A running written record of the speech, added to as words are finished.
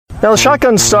Now, the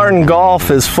shotgun start in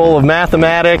golf is full of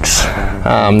mathematics.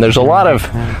 There's a lot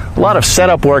of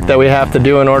setup work that we have to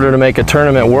do in order to make a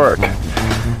tournament work.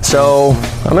 So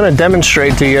I'm going to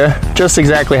demonstrate to you just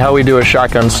exactly how we do a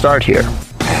shotgun start here.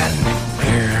 And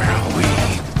here we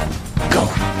go.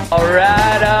 All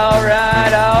right.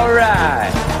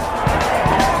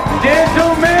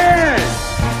 Gentlemen,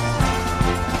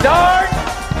 start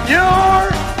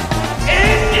your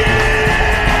engine!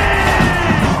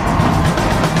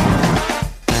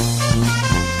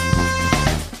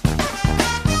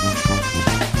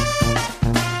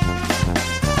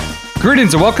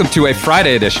 Greetings and welcome to a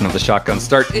Friday edition of the Shotgun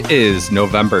Start. It is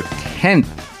November 10th.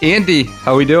 Andy,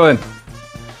 how we doing?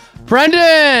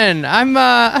 Brendan, I'm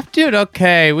doing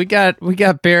okay. We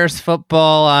got Bears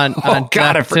football on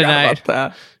God, I forgot tonight. about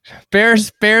that.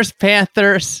 Bears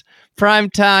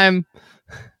primetime,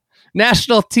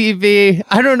 national TV.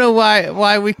 I don't know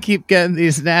why we keep getting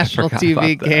these national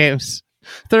TV games.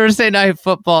 Thursday night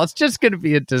football. It's just going to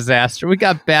be a disaster. We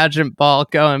got badge and ball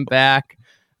going back.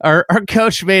 Our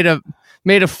coach made a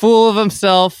fool of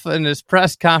himself in his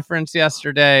press conference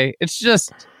yesterday. It's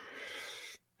just.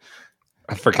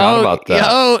 I forgot about that.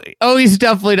 Oh, he's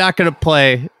definitely not going to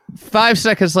play. 5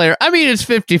 seconds later, I mean, it's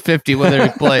 50-50 whether he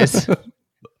plays.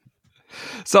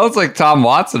 Sounds like Tom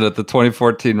Watson at the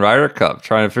 2014 Ryder Cup,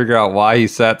 trying to figure out why he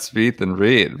sat Spieth and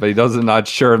Reed, but he doesn't not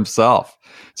sure himself.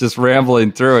 Just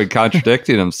rambling through and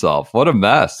contradicting himself. What a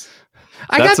mess.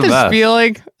 I got this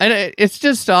feeling, and it's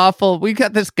just awful. We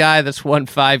got this guy that's won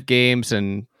 5 games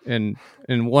in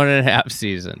 1.5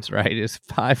 seasons, right? He's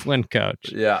a 5-win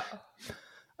coach. Yeah.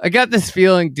 I got this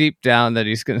feeling deep down that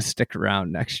he's going to stick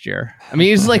around next year. I mean,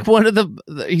 he's like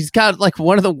he's got like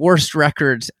one of the worst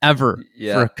records ever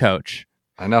for a coach.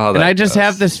 I know how that And I just goes.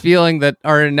 have this feeling that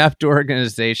our inept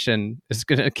organization is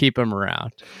going to keep him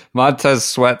around. Montez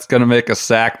Sweat's going to make a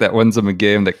sack that wins him a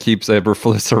game that keeps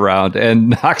Eberflus around and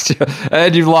knocks you,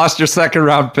 and you've lost your second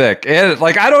round pick. And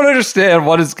I don't understand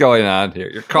what is going on here.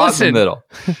 You're caught in the middle.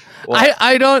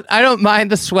 I don't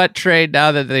mind the Sweat trade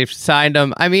now that they've signed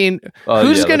him. I mean,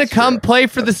 who's going to come play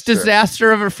for this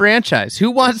disaster of a franchise?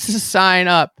 Who wants to sign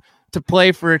up to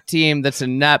play for a team that's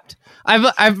inept?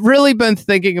 I've really been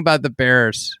thinking about the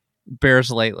Bears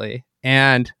lately,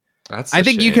 and I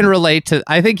think you can relate to.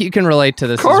 I think you can relate to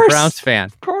this as a Browns fan.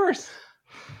 Of course,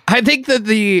 I think that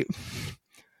the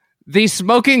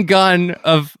smoking gun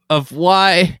of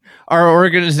why our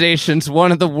organization's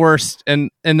one of the worst in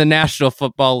the National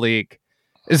Football League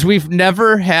is we've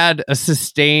never had a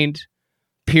sustained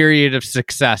period of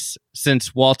success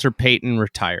since Walter Payton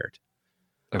retired.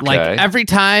 Okay. Like every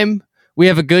time we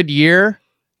have a good year,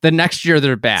 the next year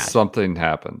they're bad. Something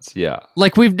happens. Yeah.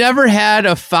 Like we've never had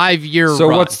a 5-year run. So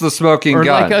what's the smoking or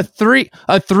gun? Like a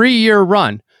 3-year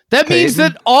run. That means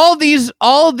that all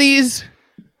these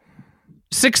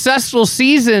successful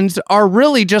seasons are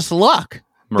really just luck.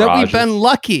 Mirages. That we've been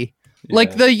lucky. Yeah.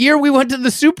 Like the year we went to the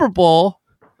Super Bowl,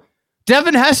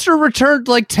 Devin Hester returned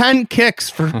like 10 kicks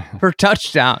for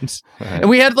touchdowns. Right. And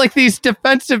we had like these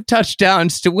defensive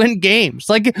touchdowns to win games.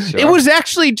 Like it was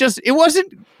actually it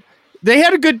wasn't, they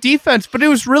had a good defense, but it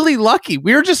was really lucky.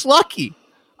 We were just lucky.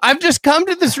 I've just come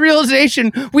to this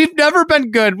realization. We've never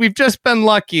been good. We've just been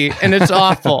lucky, and it's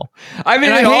awful. I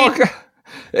mean, I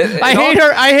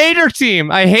hate our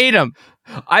team. I hate them.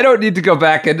 I don't need to go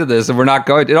back into this, and we're not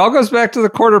going. It all goes back to the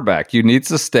quarterback. You need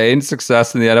sustained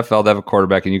success in the NFL to have a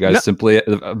quarterback, and you guys simply,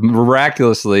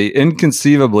 miraculously,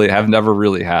 inconceivably, have never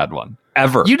really had one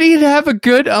ever. You need to have a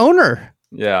good owner.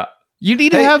 Yeah, you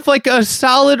need to have like a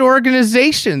solid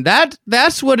organization.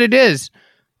 That's what it is.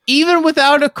 Even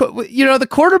without the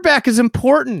quarterback is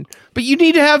important, but you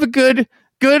need to have a good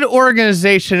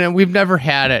organization, and we've never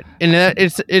had it. And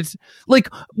it's like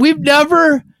we've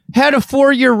never had a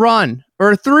 4-year run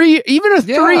or a 3-year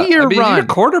run. You need a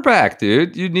quarterback,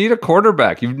 dude. You need a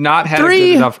quarterback. You've not had a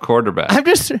good enough quarterback. I'm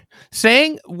just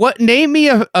saying, name me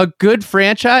a good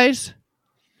franchise,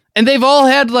 and they've all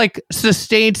had like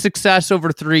sustained success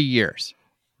over 3 years.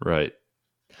 Right.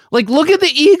 Like look at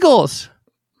the Eagles.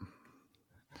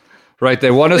 Right,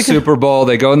 they won a Super Bowl.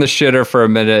 They go in the shitter for a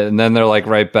minute, and then they're like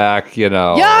right back.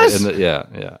 Yes.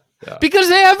 Yeah. Because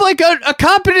they have like a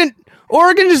competent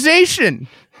organization.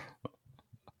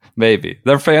 Maybe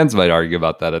their fans might argue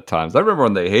about that at times. I remember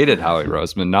when they hated Howie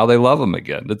Roseman. Now they love him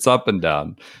again. It's up and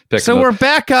down. We're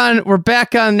back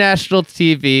on national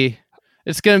TV.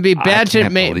 It's going to be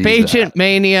Bagent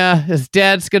Mania. His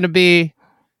dad's going to be.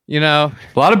 A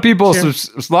lot of people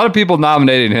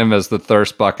nominating him as the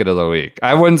thirst bucket of the week.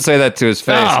 I wouldn't say that to his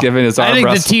face, given his arm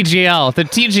wrestle. The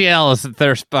TGL is the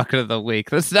thirst bucket of the week.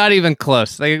 That's not even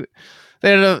close.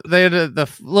 They had the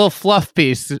little fluff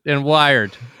piece in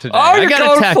Wired today. Oh, you're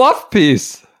calling fluff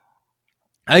piece.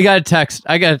 I got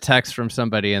a text from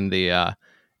somebody in the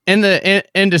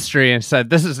industry and said,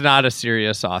 "This is not a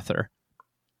serious author."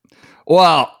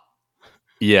 Well,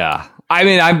 yeah. I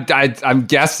mean, I'm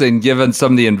guessing, given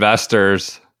some of the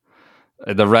investors,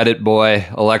 the Reddit boy,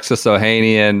 Alexis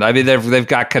Ohanian, I mean, they've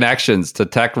got connections to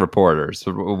tech reporters,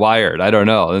 Wired. I don't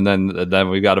know. And then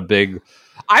we got a big.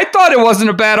 I thought it wasn't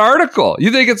a bad article.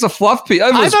 You think it's a fluff piece?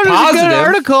 I thought it was a good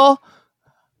article.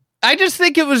 I just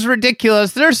think it was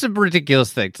ridiculous. There's some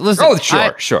ridiculous things. Listen,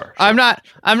 sure. I'm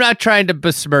not trying to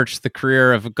besmirch the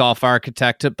career of a golf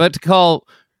architect, but to call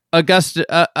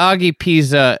Augie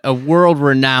Pisa a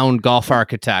world-renowned golf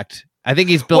architect. I think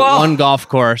he's built one golf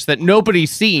course that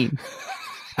nobody's seen.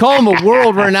 Call him a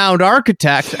world-renowned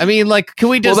architect. I mean, like, can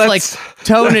we just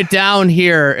tone it down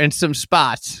here in some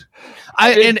spots?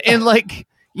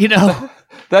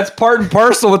 That's part and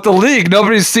parcel with the league.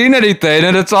 Nobody's seen anything,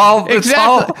 and it's all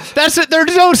exactly. That's it.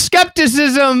 There's no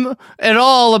skepticism at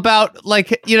all about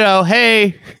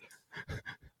hey.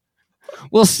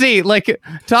 We'll see.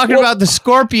 Talking about the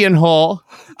Scorpion hole,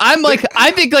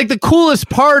 I think the coolest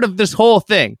part of this whole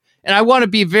thing, and I want to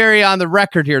be very on the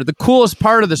record here. The coolest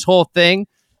part of this whole thing,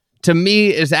 to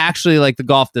me, is actually the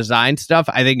golf design stuff.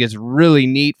 I think is really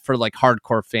neat for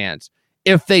hardcore fans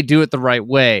if they do it the right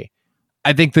way.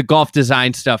 I think the golf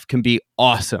design stuff can be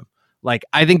awesome.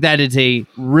 I think that is a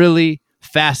really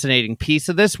fascinating piece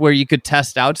of this where you could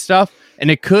test out stuff, and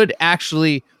it could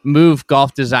actually move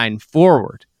golf design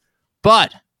forward.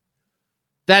 But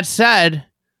that said,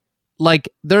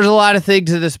 there's a lot of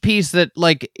things in this piece that,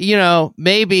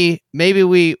 maybe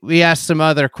we ask some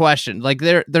other questions.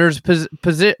 There's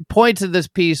points of this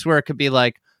piece where it could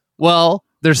be well,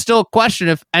 there's still a question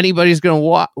if anybody's going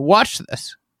to watch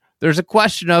this. There's a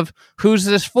question of who's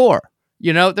this for?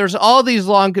 There's all these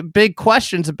long, big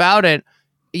questions about it.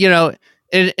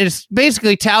 It's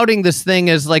basically touting this thing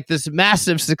as this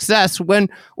massive success when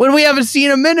we haven't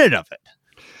seen a minute of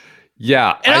it.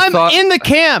 Yeah. And I'm in the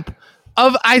camp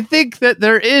of, I think that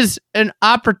there is an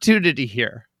opportunity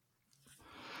here.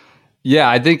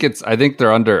 Yeah, I think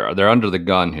they're under the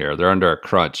gun here. They're under a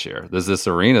crunch here. This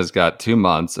arena's got 2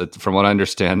 months. From what I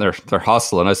understand, they're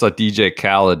hustling. I saw DJ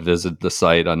Khaled visit the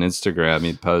site on Instagram.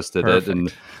 He posted it,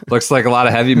 and looks like a lot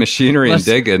of heavy machinery and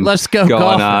digging. Let's go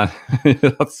going golfing.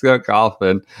 on. Let's go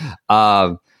golfing.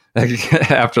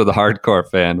 After the hardcore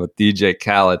fan with DJ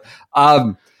Khaled.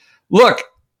 Look.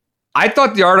 I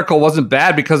thought the article wasn't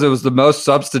bad because it was the most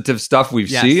substantive stuff we've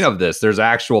seen of this. There's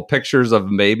actual pictures of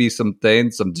maybe some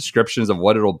things, some descriptions of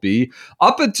what it'll be.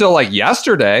 Up until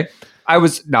yesterday, I'm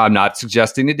not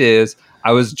suggesting it is.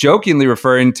 I was jokingly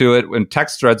referring to it in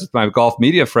text threads with my golf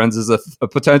media friends as a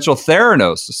potential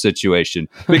Theranos situation,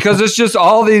 because it's just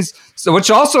all these, which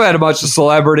also had a bunch of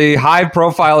celebrity,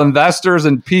 high-profile investors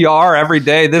and PR every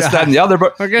day, that, and the other.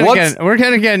 But we're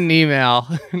gonna get an email.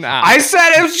 Nah. I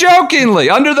said it was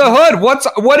jokingly. Under the hood,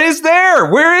 what is there?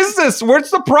 Where is this? Where's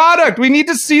the product? We need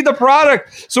to see the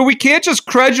product, so we can't just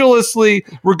credulously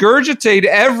regurgitate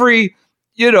every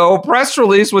press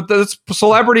release with this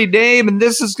celebrity name, and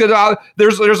this is gonna.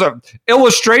 There's a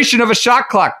illustration of a shot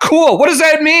clock. Cool. What does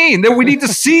that mean? That we need to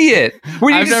see it.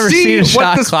 We need to see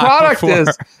what this product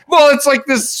is. Well, it's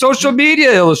this social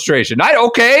media illustration.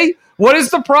 Okay. What is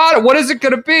the product? What is it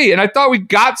going to be? And I thought we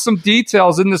got some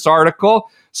details in this article.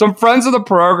 Some friends of the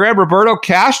program, Roberto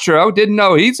Castro, didn't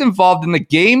know he's involved in the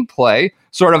gameplay.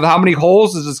 Sort of how many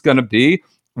holes is this going to be?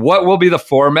 What will be the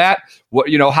format?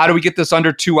 How do we get this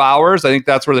under 2 hours? I think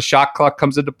that's where the shot clock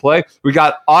comes into play. We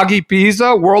got Augie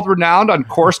Pisa, world renowned on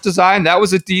course design. That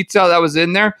was a detail that was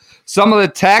in there. Some of the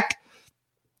tech.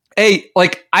 Hey,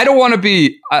 I don't want to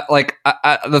be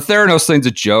the Theranos thing's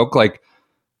a joke.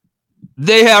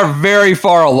 They are very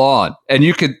far along, and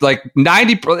you could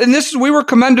 90. And this is we were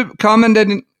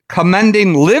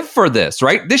commending Live for this,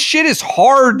 right? This shit is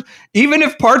hard, even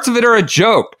if parts of it are a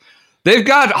joke. They've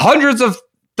got hundreds of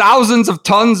thousands of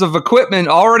tons of equipment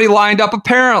already lined up,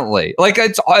 apparently.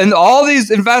 It's and all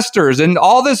these investors and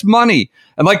all this money.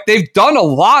 And they've done a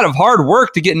lot of hard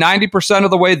work to get 90% of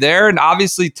the way there. And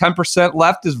obviously 10%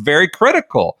 left is very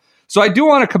critical. So I do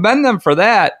want to commend them for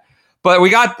that. But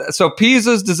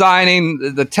Pisa's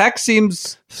designing, the tech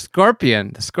seems... the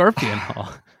Scorpion hole.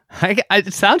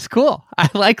 It sounds cool. I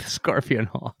like the Scorpion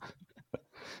hole.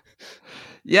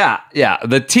 Yeah.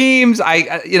 The teams,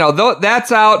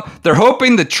 that's out. They're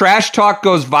hoping the trash talk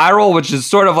goes viral, which is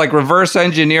sort of reverse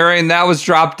engineering. That was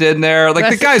dropped in there.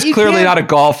 The guy's clearly not a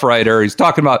golf writer. He's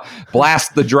talking about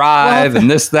blast the drive and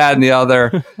this, that, and the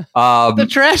other. The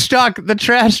trash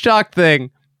talk thing.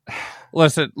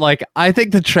 Listen, like, I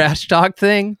think the trash talk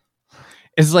thing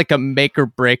is like a make or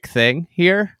break thing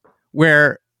here,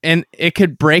 where and it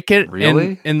could break it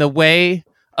in the way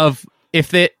of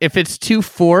if it's too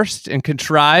forced and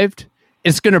contrived,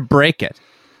 it's going to break it.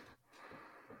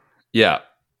 Yeah.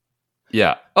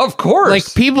 Yeah, of course.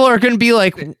 Like, people are going to be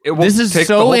like, this is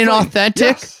so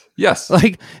inauthentic. Yes.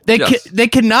 Like, they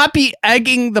cannot be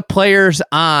egging the players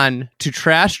on to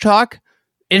trash talk.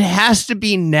 It has to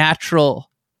be natural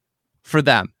for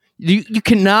them. You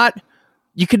cannot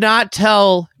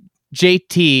tell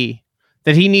JT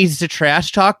that he needs to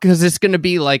trash talk, because it's going to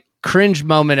be like cringe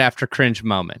moment after cringe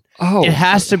moment. Oh, it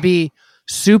has to be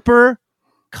super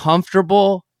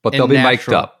comfortable, but they'll be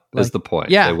mic'd up. Like, is the point.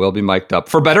 Yeah. They will be mic'd up,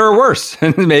 for better or worse.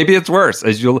 And maybe it's worse.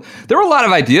 There were a lot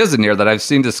of ideas in here that I've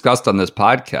seen discussed on this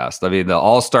podcast. I mean, the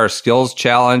All-Star Skills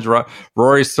Challenge,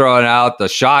 Rory's throwing out, the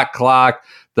shot clock,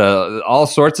 all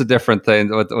sorts of different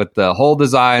things with the hole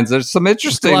designs. There's some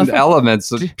interesting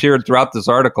elements appeared throughout this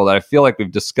article that I feel like we've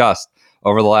discussed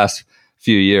over the last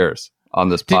few years on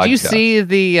this podcast. Did you see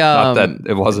the Not that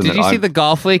it wasn't Did you see the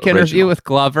Golf Week interview with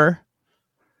Glover?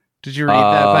 Did you read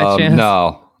that by chance?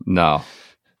 No.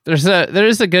 There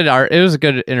is a good art. It was a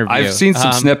good interview. I've seen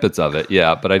some snippets of it,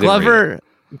 yeah, but I didn't read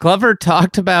it. Glover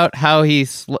talked about how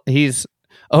he's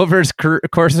over his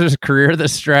course of his career.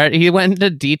 He went into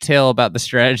detail about the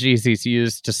strategies he's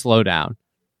used to slow down.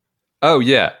 Oh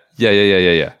yeah.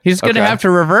 He's going to have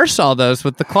to reverse all those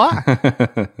with the clock.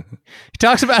 He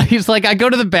talks about, he's like, I go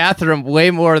to the bathroom way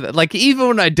more like, even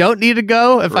when I don't need to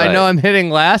go, if I know I'm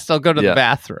hitting last, I'll go to the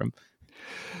bathroom.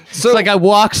 So it's like, I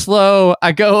walk slow,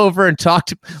 I go over and talk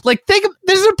to, like, this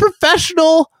is a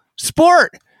professional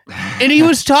sport. And he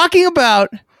was talking about,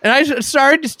 and I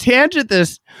started to tangent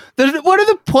this, one of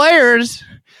the players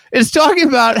is talking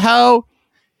about how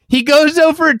he goes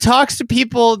over and talks to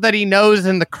people that he knows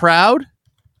in the crowd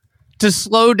to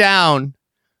slow down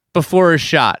before a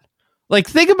shot. Like,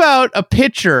 think about a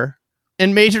pitcher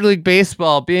in Major League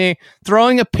Baseball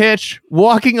throwing a pitch,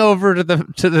 walking over to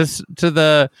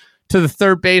the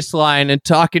third baseline and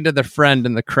talking to their friend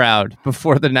in the crowd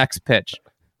before the next pitch.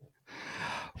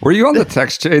 Were you on the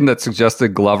text chain that suggested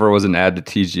Glover was an ad to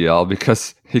TGL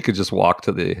because he could just walk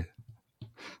to the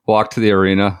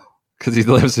arena because he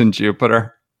lives in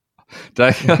Jupiter?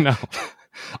 No.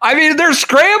 I mean, they're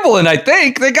scrambling. I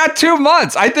think they got 2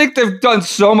 months. I think they've done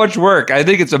so much work. I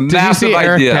think it's a massive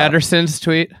idea. Did you see Eric Patterson's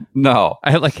tweet? No,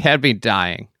 I had me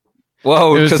dying.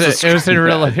 Whoa! It was in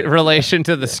relation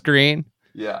to the screen.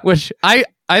 Yeah, which I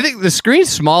think the screen's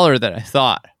smaller than I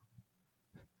thought.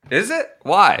 Is it?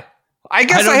 Why? I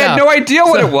guess I had no idea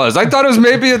what it was. I thought it was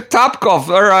maybe a Topgolf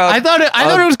or I thought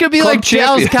it was going to be like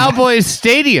Dallas Cowboys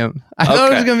Stadium. I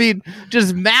thought it was going to be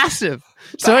just massive.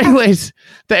 So anyways,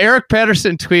 the Eric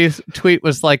Patterson tweet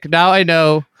was like, now I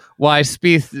know why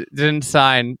Spieth didn't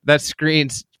sign. That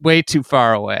screen's way too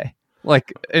far away.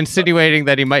 Like, insinuating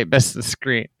that he might miss the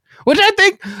screen. Which I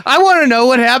think, I want to know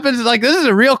what happens. Like, this is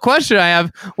a real question I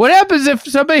have. What happens if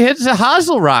somebody hits a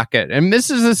hosel rocket and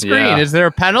misses the screen? Yeah. Is there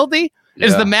a penalty?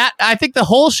 Yeah. I think the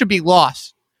hole should be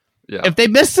lost. Yeah. If they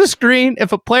miss the screen,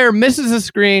 if a player misses the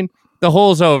screen, the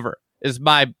hole's over, is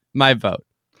my vote.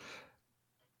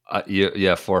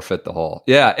 Forfeit the hole.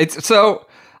 Yeah,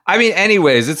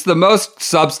 anyways, it's the most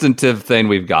substantive thing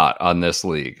we've got on this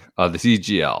league, the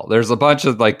TGL. There's a bunch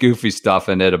of like goofy stuff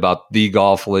in it about the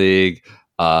golf league,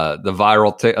 the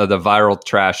viral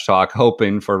trash talk,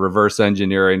 hoping for reverse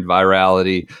engineering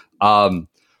virality.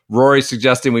 Rory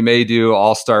suggesting we may do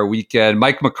All-Star Weekend.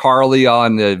 Mike McCarley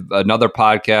on another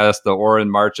podcast, the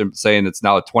Oren Marchant, saying it's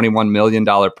now a $21 million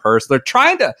purse. I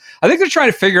think they're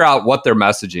trying to figure out what their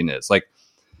messaging is. Like,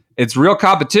 it's real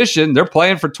competition. They're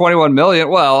playing for $21 million.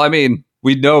 Well, I mean,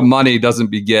 we know money doesn't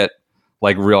beget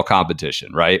like real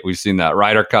competition, right? We've seen that.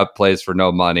 Ryder Cup plays for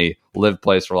no money. Live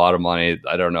plays for a lot of money.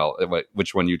 I don't know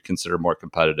which one you'd consider more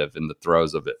competitive in the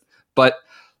throes of it. But,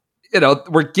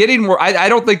 we're getting more. I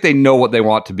don't think they know what they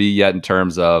want to be yet in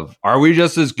terms of, are we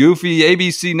just this goofy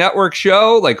ABC network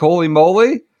show? Like, holy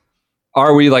moly.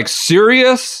 Are we like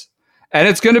serious? And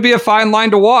it's going to be a fine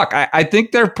line to walk. I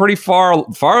think they're pretty far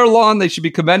along. They should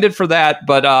be commended for that.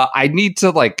 But I need to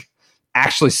like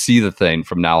actually see the thing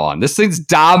from now on. This thing's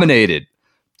dominated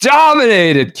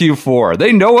Q4.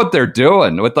 They know what they're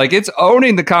doing with, like, it's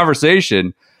owning the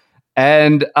conversation.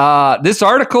 And this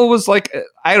article was like,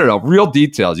 I don't know, real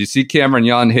details. You see Cameron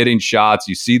Young hitting shots.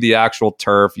 You see the actual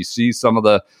turf. You see some of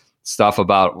the stuff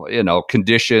about,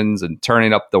 conditions and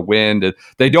turning up the wind.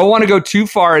 They don't want to go too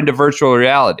far into virtual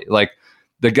reality. Like,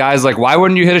 the guy's like, why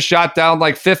wouldn't you hit a shot down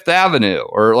like Fifth Avenue?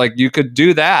 Or like, you could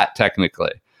do that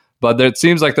technically. But it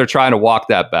seems like they're trying to walk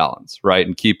that balance, right,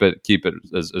 and keep it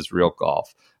as real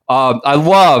golf. I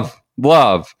love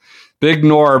Big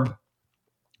Norb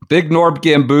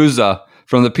Gambuza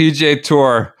from the PGA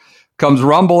Tour comes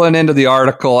rumbling into the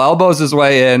article, elbows his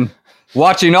way in,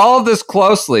 watching all of this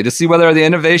closely to see whether the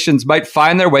innovations might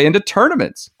find their way into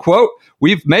tournaments. Quote,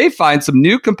 "We may find some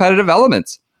new competitive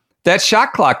elements. That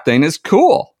shot clock thing is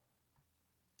cool."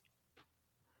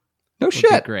 No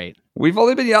shit. Great. We've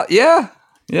only been yeah.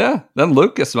 Then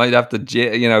Lucas might have to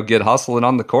get hustling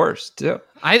on the course too.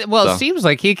 It seems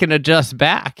like he can adjust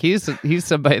back. He's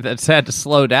somebody that's had to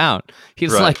slow down.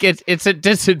 He's right. like it's a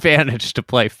disadvantage to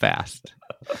play fast.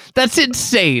 That's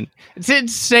insane. It's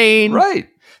insane. Right.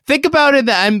 Think about in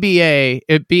the NBA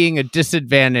it being a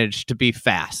disadvantage to be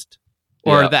fast,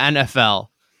 or the NFL.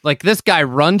 Like this guy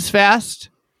runs fast.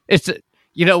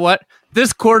 You know what?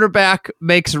 This quarterback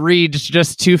makes reads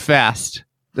just too fast.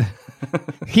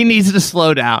 He needs to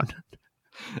slow down.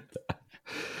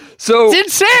 So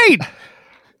it's insane.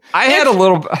 I had a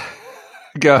little.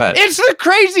 Go ahead. It's the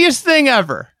craziest thing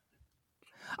ever.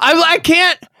 I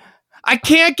can't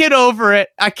get over it.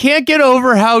 I can't get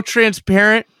over how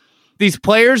transparent these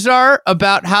players are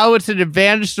about how it's an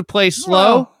advantage to play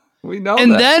slow. Well, we know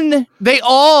and that. then they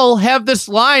all have this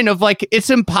line of like, it's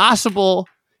impossible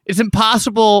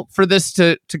for this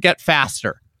to get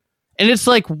faster. And it's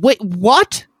like, wait,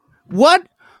 what? What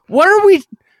are we,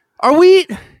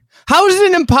 how is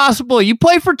it impossible? You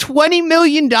play for $20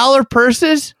 million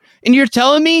purses and you're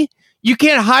telling me you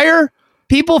can't hire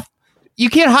people, you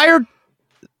can't hire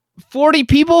 40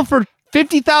 people for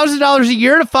 $50,000 a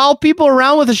year to follow people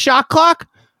around with a shot clock?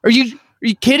 Are you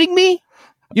kidding me?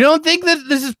 You don't think that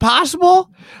this is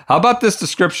possible? How about this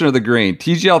description of the green?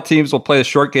 TGL teams will play a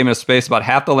short game in a space about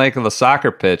half the length of a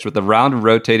soccer pitch with a round and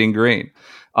rotating green.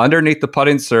 Underneath the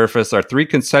putting surface are 3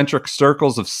 concentric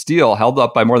circles of steel held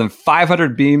up by more than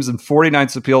 500 beams and 49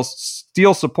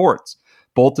 steel supports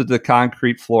bolted to the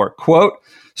concrete floor. Quote,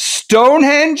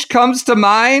 "Stonehenge comes to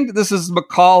mind." This is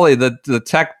Macaulay, the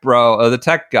tech bro, the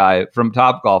tech guy from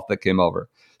Topgolf that came over.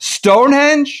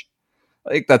 Stonehenge?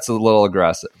 I think that's a little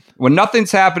aggressive. When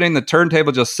nothing's happening, the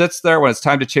turntable just sits there. When it's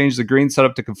time to change the green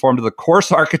setup to conform to the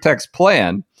course architect's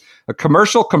plan, a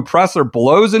commercial compressor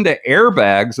blows into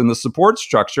airbags in the support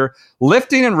structure,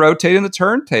 lifting and rotating the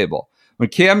turntable. When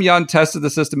Cam Young tested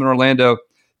the system in Orlando,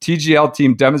 TGL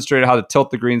team demonstrated how to tilt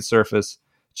the green surface,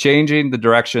 changing the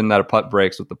direction that a putt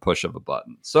breaks with the push of a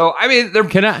button. So, I mean,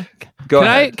 Can I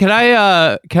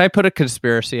put a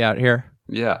conspiracy out here?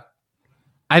 Yeah.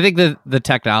 I think that the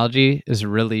technology is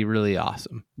really, really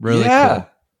awesome. Really cool.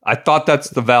 I thought that's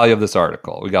the value of this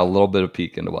article. We got a little bit of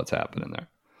peek into what's happening there.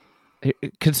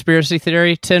 Conspiracy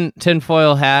theory,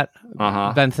 tinfoil hat.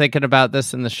 Been thinking about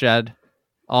this in the shed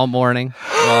all morning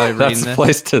while I'm reading That's the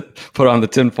place to put on the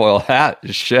tinfoil hat,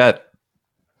 is shed.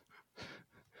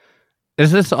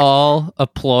 Is this all a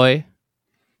ploy?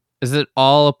 Is it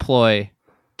all a ploy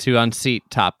to unseat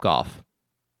Topgolf?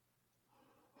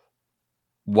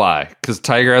 Why? Because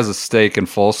Tiger has a stake in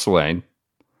Full Swing.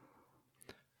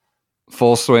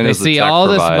 Full Swing is the tech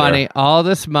provider. All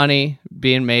this money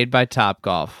being made by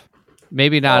Topgolf.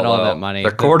 Maybe not all that money.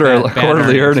 The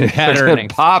quarterly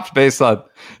earnings popped based on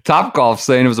Topgolf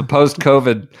saying it was a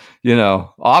post-COVID,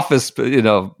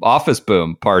 office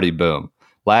boom, party boom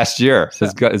last year.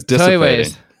 It's dissipating. So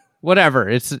anyways, whatever.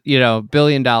 It's $1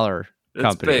 billion company.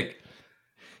 It's big.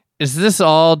 Is this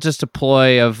all just a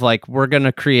ploy of like, we're going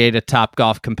to create a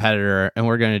Topgolf competitor and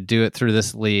we're going to do it through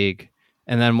this league,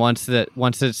 and then once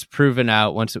it's proven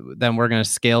out, then we're going to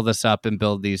scale this up and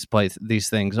build these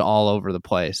things all over the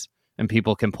place, and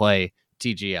people can play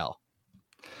TGL?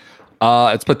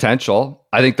 It's potential.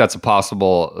 I think that's a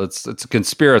possible. It's a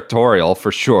conspiratorial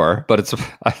for sure, but it's a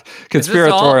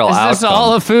conspiratorial outcome.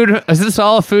 Is this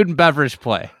all a food and beverage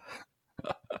play?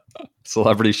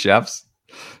 Celebrity chefs,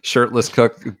 shirtless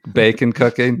bacon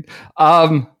cooking.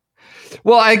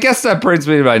 Well, I guess that brings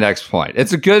me to my next point.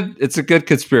 It's a good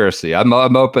conspiracy. I'm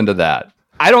open to that.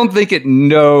 I don't think it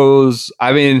knows.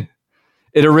 I mean,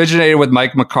 it originated with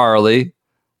Mike McCarley,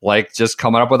 like just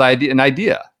coming up with an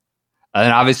idea. And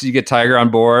then obviously you get Tiger on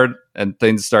board and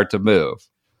things start to move.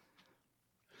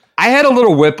 I had a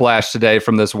little whiplash today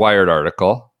from this Wired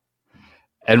article.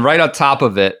 And right on top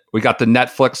of it, we got the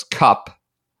Netflix Cup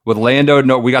with Lando.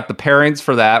 No, we got the pairings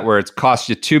for that, where it's cost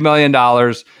you $2 million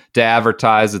to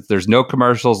advertise. There's no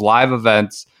commercials, live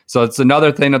events. So it's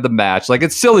another thing of the match. Like,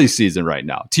 it's silly season right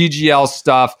now. TGL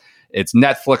stuff. It's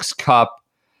Netflix Cup.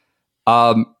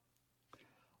 I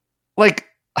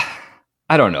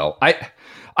don't know.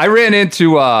 I ran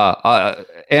into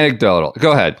anecdotal.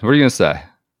 Go ahead. What are you going to say?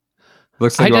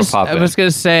 Looks like I was going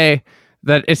to say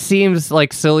that it seems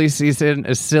like silly season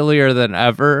is sillier than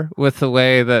ever with the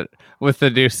way that with the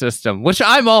new system, which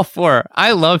I'm all for.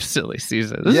 I love silly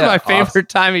season. This is my favorite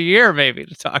time of year, maybe,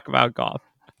 to talk about golf.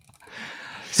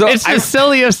 So it's the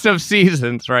silliest of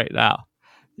seasons right now.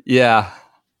 Yeah.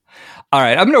 All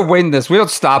right, I'm going to wing this. We don't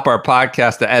stop our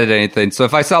podcast to edit anything, so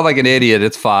if I sound like an idiot,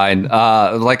 it's fine.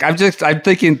 I'm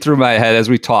thinking through my head as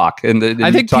we talk, and I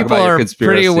think people are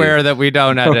pretty aware that we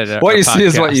don't edit it. What you see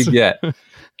is what you get.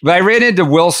 But I ran into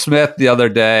Will Smith the other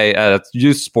day at a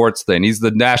youth sports thing. He's the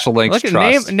National Links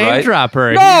Trust. Name right?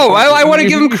 dropper. No, I want to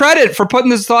give him credit for putting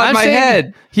this thought in my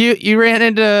head. You ran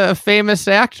into a famous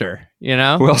actor, you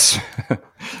know? Will Smith.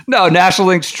 No, National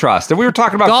Links Trust. And we were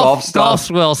talking about golf stuff. Golf's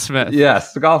Will Smith.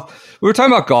 Yes, the golf. We were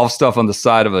talking about golf stuff on the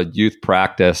side of a youth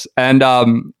practice, and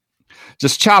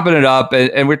just chopping it up.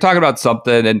 And we were talking about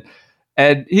something,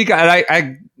 and he got.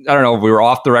 I don't know if we were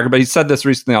off the record, but he said this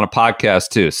recently on a podcast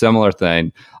too, similar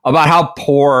thing about how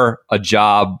poor a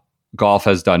job golf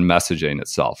has done messaging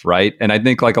itself, right? And I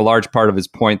think like a large part of his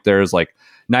point there is like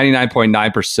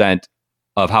 99.9%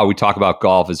 of how we talk about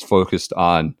golf is focused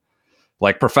on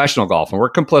like professional golf, and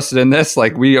we're complicit in this.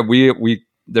 Like we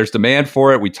there's demand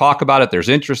for it. We talk about it. There's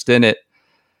interest in it.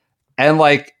 And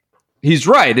like, he's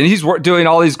right. And he's doing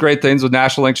all these great things with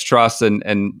National Links Trust.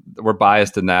 And we're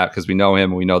biased in that because we know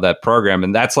him and we know that program.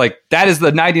 And that's like, that is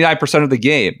the 99% of the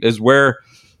game is where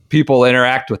people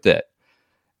interact with it.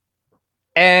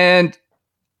 And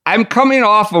I'm coming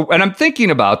off of, and I'm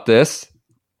thinking about this,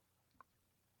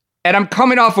 and I'm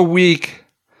coming off a week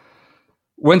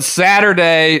when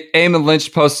Saturday, Eamon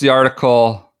Lynch posts the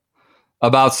article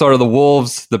about sort of the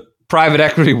wolves, the private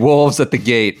equity wolves at the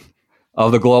gate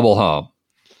of the global home.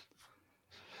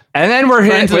 And then we're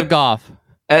hit with golf.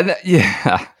 And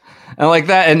yeah. And like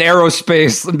that, and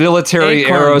aerospace, military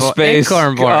aerospace.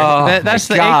 Acorn Boys. That's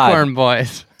the Acorn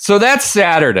Boys. So that's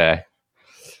Saturday.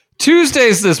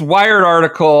 Tuesday's this Wired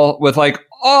article with like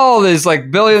all these like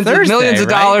millions of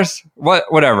dollars.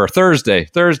 Whatever. Thursday's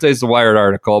the Wired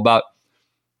article about,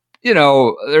 you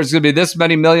know, there's going to be this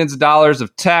many millions of dollars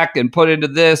of tech and put into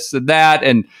this and that.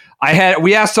 And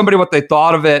we asked somebody what they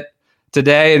thought of it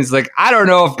today, and it's like, I don't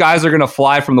know if guys are going to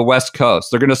fly from the West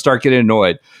Coast. They're going to start getting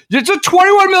annoyed. It's a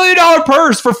 $21 million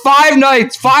purse for 5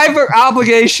 nights, 5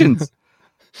 obligations.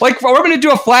 Like, we're going to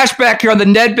do a flashback here on the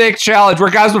Nedbank challenge where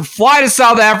guys would fly to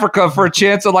South Africa for a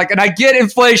chance of like, and I get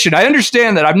inflation. I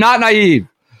understand that. I'm not naive.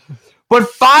 But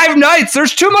 5 nights,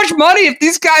 there's too much money if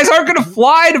these guys aren't going to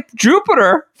fly to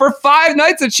Jupiter for 5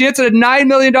 nights, a chance at a $9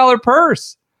 million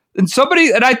purse. And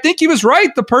I think he was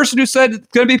right, the person who said it's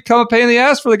going to become a pain in the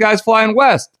ass for the guys flying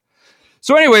west.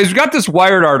 So anyways, we got this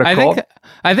Wired article.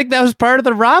 I think that was part of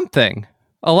the ROM thing,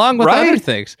 along with other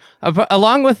things.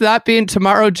 Along with that being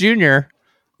Tomorrow Junior,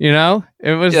 you know,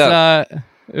 it was that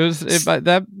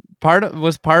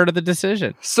was part of the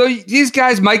decision. So these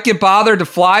guys might get bothered to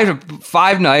fly to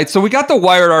 5 nights. So we got the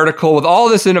Wired article with all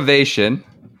this innovation.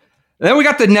 And then we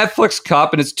got the Netflix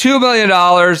Cup, and it's $2 million.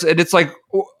 And it's like,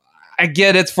 I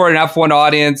get it's for an F1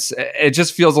 audience. It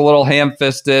just feels a little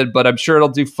ham-fisted, but I'm sure it'll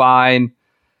do fine.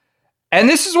 And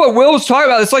this is what Will was talking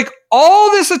about. It's like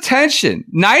all this attention,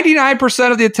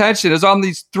 99% of the attention is on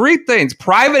these 3 things: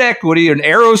 private equity and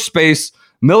aerospace,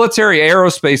 military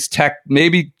aerospace tech,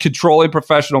 maybe controlling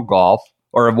professional golf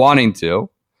or wanting to.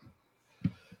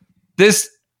 This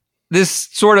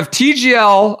sort of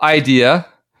TGL idea,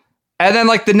 and then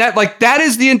like the net, like that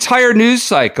is the entire news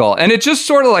cycle, and it just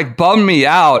sort of like bummed me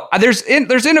out. There's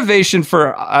innovation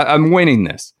for I'm winning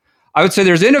this. I would say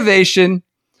there's innovation,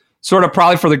 sort of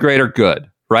probably for the greater good,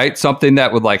 right? Something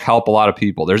that would like help a lot of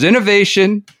people. There's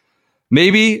innovation,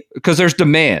 maybe because there's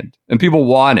demand and people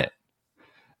want it.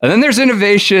 And then there's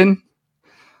innovation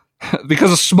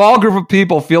because a small group of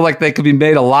people feel like they could be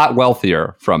made a lot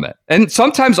wealthier from it. And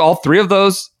sometimes all 3 of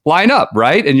those line up,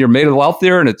 right? And you're made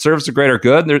wealthier and it serves the greater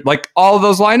good. And they're like all of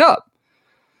those line up.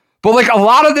 But like a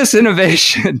lot of this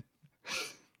innovation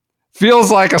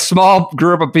feels like a small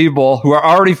group of people who are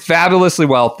already fabulously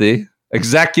wealthy,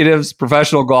 executives,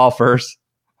 professional golfers,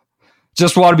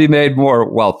 just want to be made more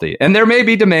wealthy. And there may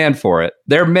be demand for it.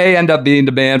 There may end up being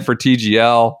demand for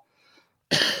TGL.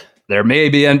 There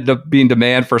may end up being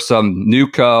demand for some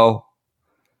NewCo.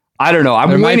 I don't know.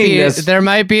 I'm winning this. There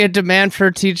might be a demand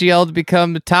for TGL to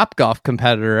become the top golf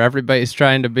competitor everybody's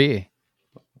trying to be.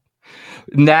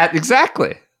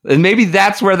 Exactly. And maybe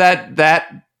that's where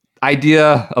that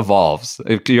idea evolves.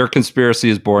 If your conspiracy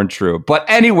is born true. But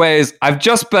anyways, I've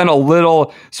just been a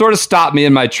little sort of stopped me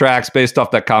in my tracks based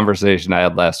off that conversation I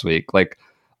had last week. Like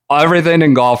everything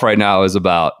in golf right now is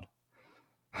about,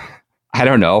 I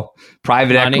don't know,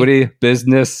 private Money. equity,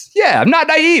 business. Yeah, I'm not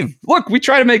naive. Look, we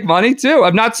try to make money too.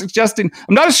 I'm not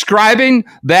ascribing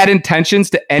bad intentions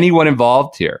to anyone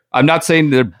involved here. I'm not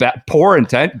saying they're poor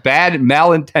intent, bad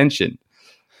malintention.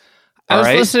 I was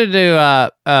listening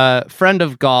to a friend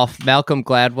of golf, Malcolm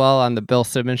Gladwell, on the Bill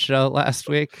Simmons show last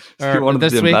week. Or One of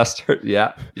this the week. investor.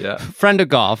 Yeah. Friend of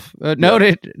golf.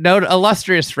 Noted,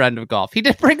 illustrious friend of golf. He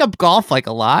did bring up golf like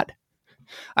a lot.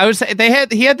 I would say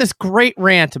he had this great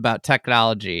rant about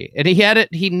technology, and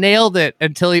he nailed it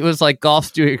until he was like,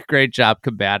 golf's doing a great job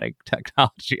combating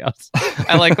technology. I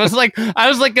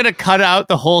was gonna cut out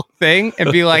the whole thing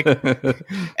and be like,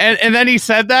 and then he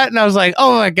said that, and I was like,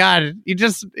 oh my God,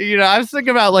 I was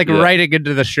thinking about writing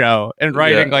into the show and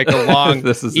writing like a long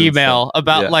email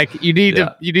about like, you need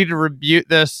to rebuke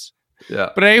this. Yeah.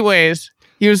 But anyways,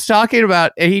 he was talking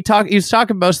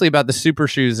mostly about the super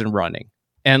shoes and running.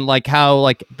 And like how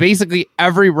like basically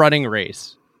every running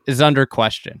race is under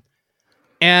question.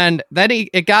 And then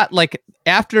it got like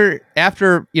after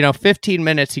 15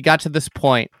 minutes, he got to this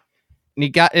point,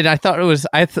 and I thought it was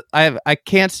I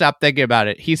can't stop thinking about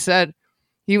it. He said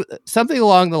something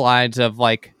along the lines of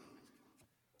like,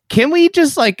 can we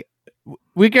just like,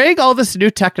 we're getting all this new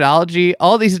technology,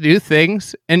 all these new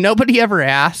things, and nobody ever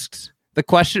asks the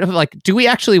question of like, do we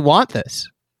actually want this?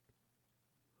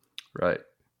 Right.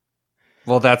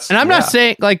 Well, and I'm not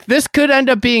saying like this could end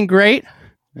up being great.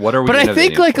 What are we? But I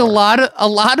think like a lot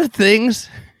of things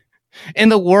in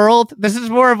the world. This is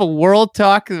more of a world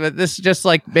talk. But this just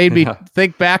like made me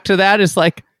think back to that. Is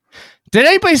like, did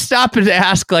anybody stop and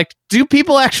ask like, do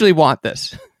people actually want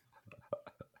this?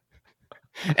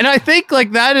 And I think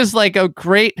like that is like a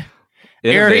great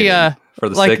area for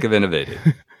the sake of innovating.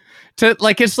 To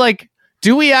like, it's like,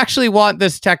 do we actually want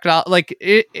this technology?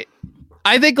 Like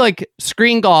I think like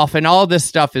screen golf and all this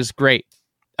stuff is great.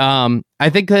 I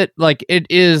think that like it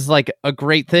is like a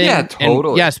great thing. Yeah,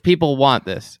 totally. And yes, people want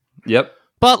this. Yep.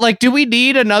 But like, do we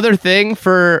need another thing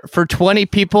for 20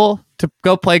 people to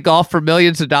go play golf for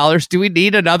millions of dollars? Do we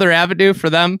need another avenue for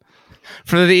them?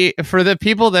 For the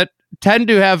people that tend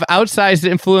to have outsized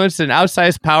influence and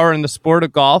outsized power in the sport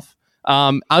of golf?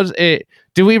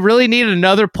 Do we really need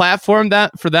another platform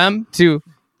for them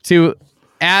to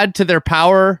add to their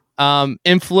power?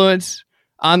 Influence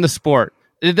on the sport.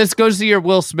 This goes to your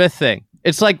Will Smith thing.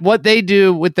 It's like what they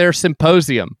do with their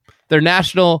symposium, their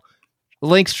National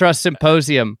Links Trust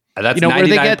Symposium. That's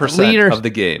 99% of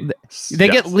the game. They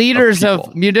get leaders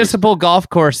of municipal golf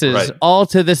courses all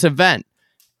to this event,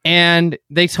 and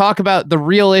they talk about the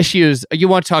real issues. You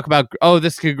want to talk about,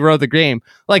 this could grow the game.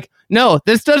 Like, no,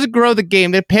 this doesn't grow the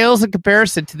game. It pales in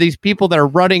comparison to these people that are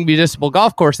running municipal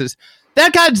golf courses.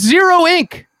 That got zero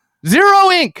ink.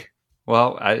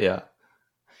 Well, yeah.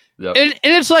 Yep. And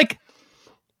it's like,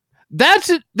 that's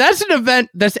an event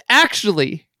that's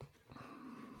actually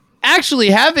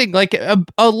having like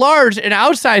a large and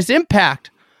outsized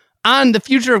impact on the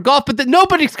future of golf, but that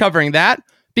nobody's covering that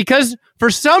because for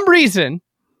some reason,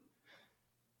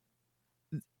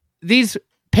 these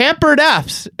pampered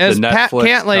Fs, as Pat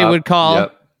Cantlay would call,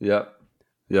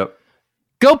 Yep.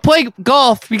 go play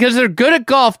golf because they're good at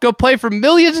golf, go play for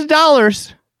millions of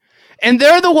dollars. And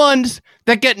they're the ones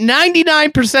that get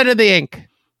 99% of the ink.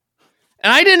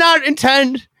 And I did not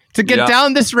intend to get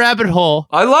down this rabbit hole.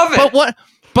 I love it.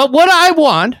 But what I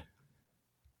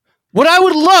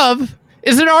would love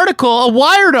is an article, a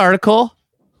Wired article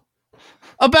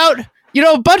about,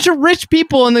 a bunch of rich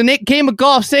people in the game of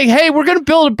golf saying, hey, we're going to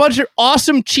build a bunch of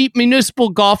awesome, cheap municipal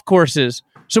golf courses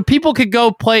so people could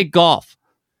go play golf.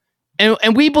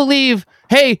 And we believe,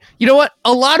 hey, you know what?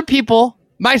 A lot of people,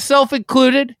 myself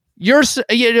included,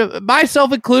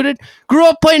 myself included, grew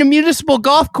up playing a municipal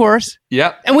golf course.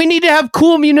 Yep. And we need to have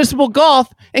cool municipal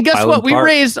golf. And guess what? We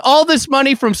raised all this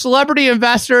money from celebrity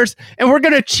investors, and we're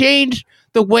going to change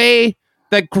the way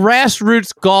that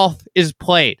grassroots golf is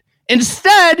played.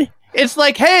 Instead, it's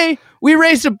like, hey, we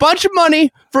raised a bunch of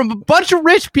money from a bunch of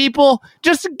rich people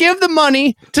just to give the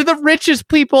money to the richest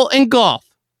people in golf.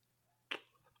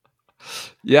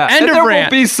 Yeah, and there will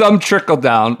be some trickle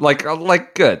down. Like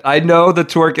good. I know the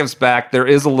tour gives back. There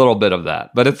is a little bit of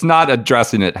that, but it's not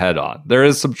addressing it head on. There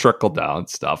is some trickle down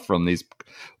stuff from these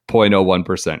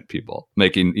 0.01% people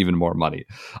making even more money.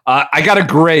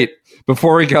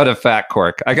 Before we go to Fat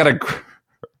Cork, I got a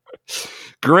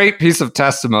great piece of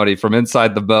testimony from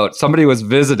inside the boat. Somebody was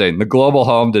visiting the Global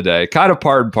Home today. Kind of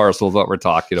part and parcel of what we're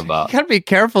talking about. You got to be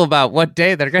careful about what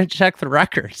day they're going to check the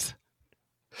records.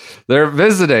 They're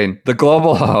visiting the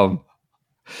Global Home.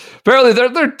 Apparently,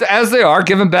 they're as they are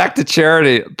giving back to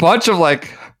charity. A bunch of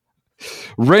like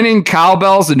ringing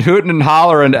cowbells and hooting and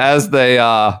hollering as they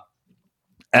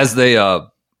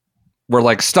were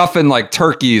like stuffing like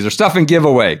turkeys or stuffing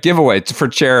giveaway for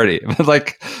charity.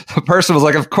 Like the person was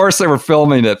like, of course they were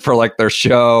filming it for like their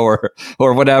show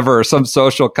or whatever, or some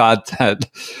social content.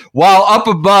 While up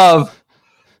above,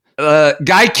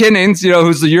 Guy Kinnings,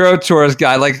 who's the Euro Tours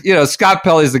guy, like, Scott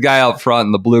Pelley's the guy out front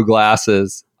in the blue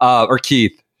glasses, or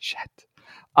Keith. Shit.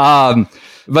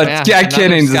 But yeah, Guy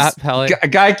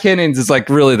Kinnings is like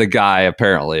really the guy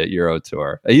apparently at Euro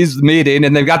Tour. He's meeting,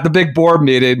 and they've got the big board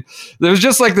meeting. There was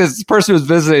just like this person who's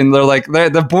visiting. They're like,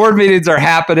 the board meetings are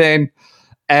happening,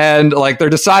 and like they're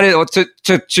deciding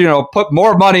to put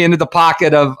more money into the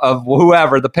pocket of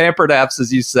whoever, the pampered Fs,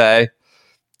 as you say.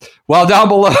 While down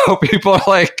below, people are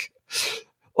like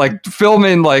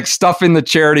filming, like stuffing the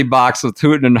charity box with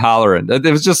hooting and hollering. It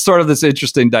was just sort of this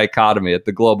interesting dichotomy at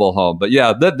the global home. But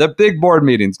yeah, the big board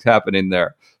meetings happening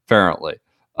there, apparently,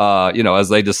 as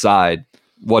they decide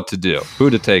what to do, who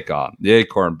to take on, the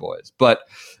Acorn Boys. But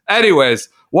anyways,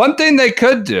 one thing they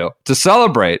could do to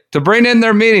celebrate, to bring in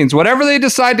their meetings, whatever they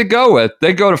decide to go with,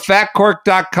 they go to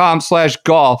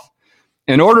fatcork.com/golf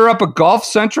and order up a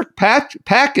golf-centric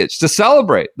package to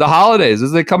celebrate the holidays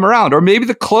as they come around, or maybe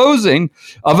the closing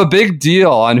of a big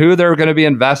deal on who they're going to be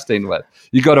investing with.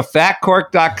 You go to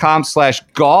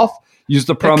fatcork.com/golf, use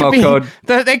the promo code.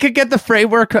 They could get the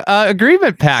framework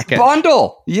agreement package.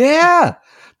 Bundle. Yeah.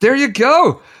 There you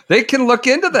go. They can look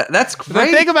into that. That's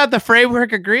great. The thing about the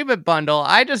framework agreement bundle,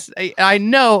 I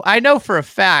know for a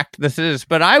fact this is,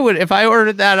 but I would, if I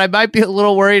ordered that, I might be a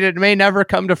little worried it may never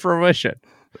come to fruition.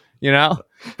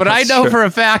 But I know for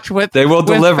a fact they will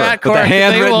deliver with a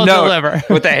handwritten note.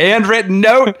 With a handwritten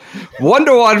note,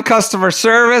 1-to-1 customer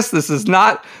service. This is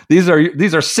not. These are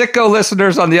sicko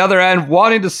listeners on the other end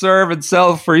wanting to serve and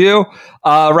sell for you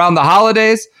around the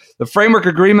holidays. The framework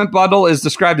agreement bundle is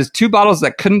described as two bottles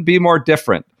that couldn't be more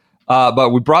different,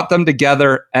 but we brought them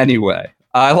together anyway.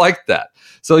 I like that.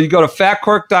 So you go to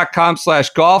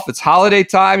fatcork.com/golf. It's holiday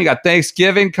time. You got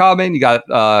Thanksgiving coming. You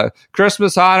got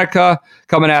Christmas, Hanukkah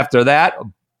coming after that.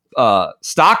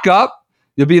 Stock up.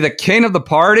 You'll be the king of the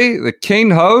party, the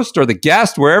king host, or the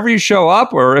guest wherever you show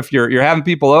up, or if you're having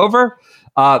people over.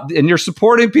 And you're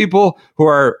supporting people who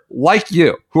are like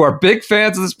you, who are big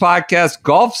fans of this podcast,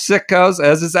 golf sickos,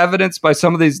 as is evidenced by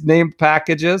some of these named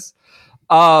packages.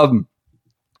 And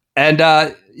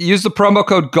use the promo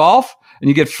code GOLF. And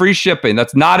you get free shipping.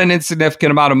 That's not an insignificant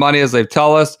amount of money, as they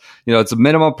tell us. It's a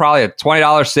minimum, probably a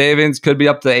 $20 savings. Could be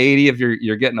up to $80 if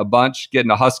you're getting a bunch, getting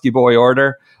a Husky Boy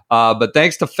order. But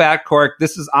thanks to Fat Cork,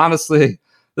 this has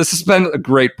been a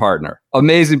great partner.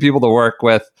 Amazing people to work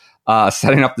with,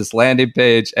 setting up this landing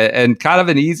page, and kind of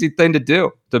an easy thing to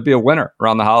do to be a winner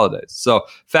around the holidays. So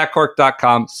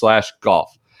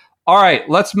fatcork.com/golf. All right,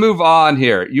 let's move on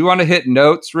here. You want to hit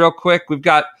notes real quick? We've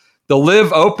got the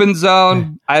Live Open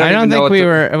Zone. I don't think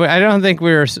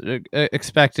we were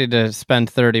expected to spend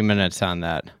 30 minutes on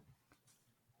that.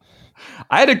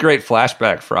 I had a great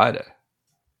Flashback Friday.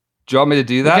 Do you want me to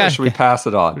do that, or should we pass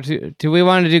it on? Do we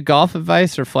want to do Golf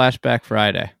Advice or Flashback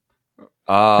Friday?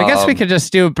 I guess we could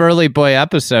just do a Burly Boy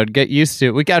episode. Get used to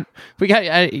it. We got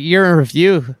your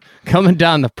review coming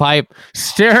down the pipe,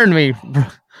 staring me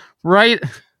right.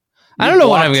 I don't know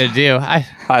what I'm going to do. I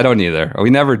don't either. We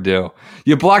never do.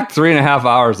 You blocked 3.5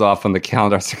 hours off on the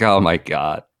calendar. I was like, oh my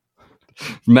God.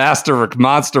 Monster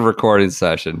recording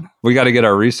session. We got to get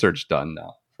our research done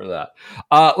now for that.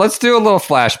 Let's do a little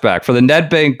flashback for the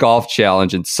Nedbank Golf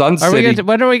Challenge in Sun City.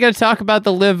 When are we going to talk about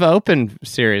the Live Open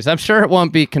series? I'm sure it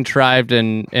won't be contrived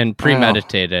and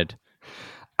premeditated.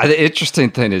 The interesting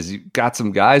thing is you got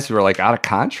some guys who are like out of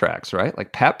contracts, right?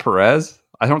 Like Pat Perez,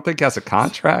 I don't think has a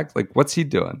contract. Like, what's he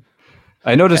doing?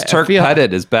 I noticed Turk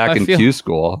Pettit is back in Q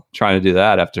school trying to do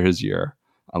that after his year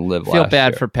on Live last year. I feel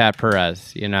bad for Pat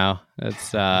Perez.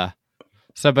 It's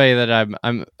somebody that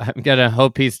I'm gonna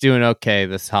hope he's doing okay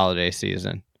this holiday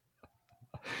season.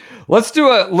 Let's do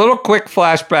a little quick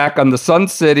flashback on the Sun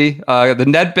City, the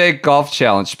Nedbank Golf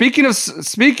Challenge.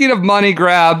 Speaking of money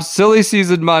grabs, silly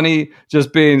season money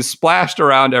just being splashed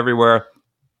around everywhere.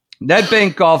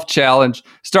 Nedbank Golf Challenge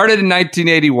started in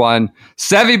 1981.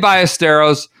 Seve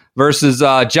Ballesteros versus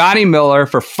Johnny Miller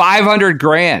for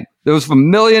 $500,000. It was $1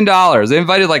 million. They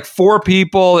invited like 4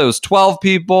 people. It was 12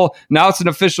 people. Now it's an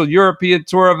official European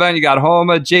Tour event. You got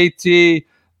Homa, JT,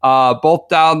 both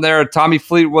down there. Tommy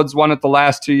Fleetwood's won it the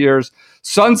last 2 years.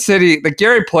 Sun City, the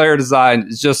Gary Player design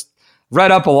is just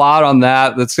read up a lot on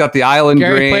that. It's got the island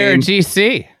Gary green. Player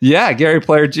GC. Yeah, Gary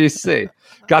Player GC.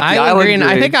 Got the island green.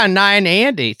 I think on 9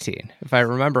 and 18, if I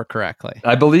remember correctly.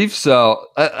 I believe so.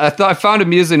 I found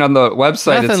amusing on the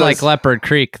website. Nothing like Leopard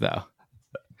Creek, though.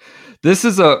 This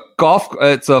is a golf.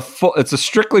 It's a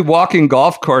strictly walking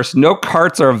golf course. No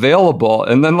carts are available.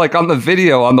 And then, like on the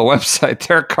video on the website,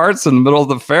 there are carts in the middle of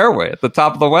the fairway at the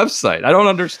top of the website. I don't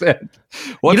understand.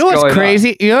 What's you know what's going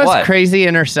crazy? on? You know what's What? crazy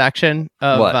intersection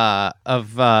of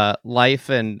What? life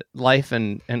and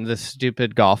this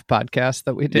stupid golf podcast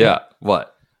that we do. Yeah.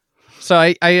 What? So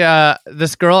I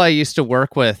this girl I used to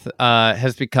work with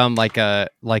has become like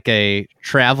a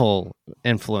travel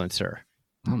influencer.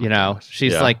 You know,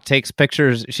 she's Yeah. like takes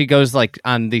pictures. She goes like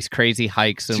on these crazy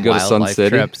hikes and She go to Sun wildlife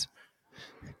City? trips.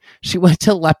 She went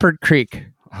to Leopard Creek.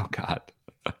 Oh God.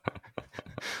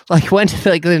 Like went to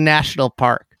like the national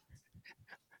park.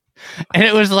 And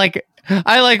it was like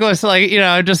I like was like, you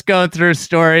know, just going through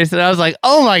stories and I was like,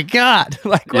 "Oh my God."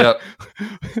 Like what-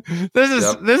 this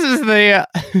is the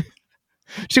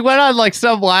she went on like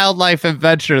some wildlife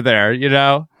adventure there, you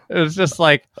know? It was just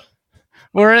like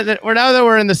we're now that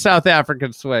we're in the South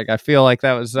African swing. I feel like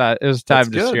that was it was time That's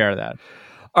to good. share that.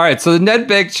 All right, so the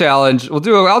Nedbank challenge.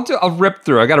 I'll rip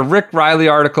through. I got a Rick Riley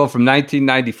article from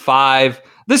 1995.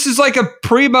 This is like a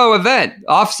primo event,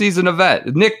 off-season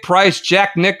event. Nick Price,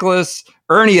 Jack Nicklaus,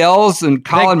 Ernie Els, and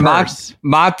Colin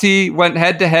Monty went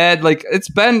head-to-head. Like, it's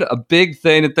been a big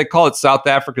thing that they call it South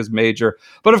Africa's major.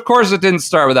 But, of course, it didn't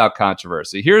start without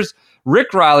controversy. Here's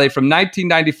Rick Riley from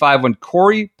 1995 when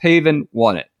Corey Pavin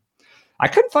won it. I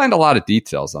couldn't find a lot of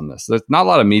details on this. There's not a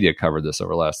lot of media covered this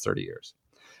over the last 30 years.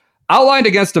 Outlined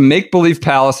against a make-believe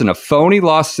palace in a phony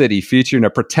lost city featuring a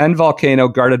pretend volcano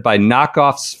guarded by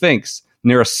knockoff sphinx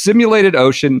near a simulated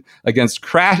ocean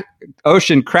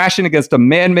crashing against a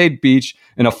man-made beach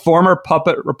in a former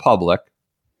puppet republic.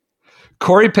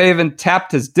 Corey Pavin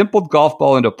tapped his dimpled golf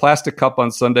ball into a plastic cup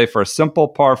on Sunday for a simple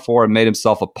par 4 and made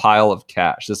himself a pile of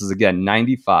cash. This is, again,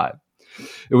 95.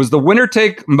 It was the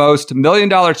winner-take-most $1 million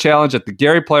challenge at the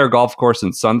Gary Player Golf Course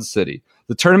in Sun City,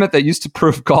 the tournament that used to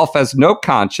prove golf has no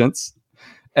conscience.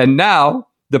 And now,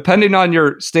 depending on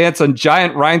your stance on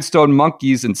giant rhinestone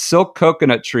monkeys and silk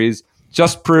coconut trees,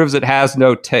 just proves it has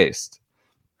no taste.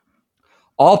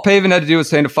 All Pavin had to do was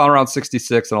hang a final round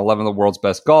 66 and 11 of the world's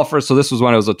best golfers, so this was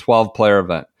when it was a 12-player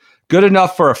event. Good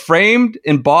enough for a framed,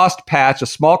 embossed patch, a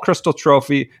small crystal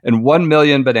trophy, and 1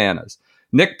 million bananas.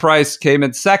 Nick Price came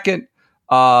in second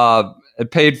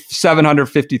and paid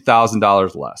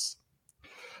 $750,000 less.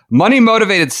 Money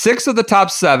motivated 6 of the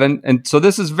top 7, and so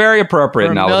this is very appropriate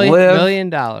For now. $1 Live, million.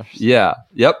 yeah,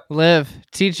 yep. Live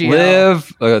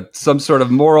TGL. Live, some sort of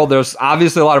moral. There's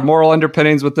obviously a lot of moral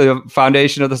underpinnings with the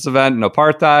foundation of this event and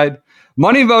apartheid.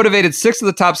 Money motivated 6 of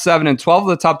the top 7 and 12 of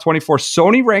the top 24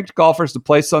 Sony-ranked golfers to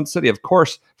play Sun City. Of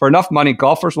course, for enough money,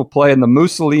 golfers will play in the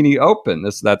Mussolini Open.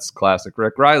 That's classic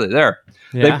Rick Riley there.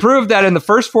 Yeah. They proved that in the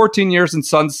first 14 years in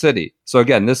Sun City. So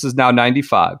again, this is now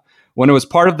 95. When it was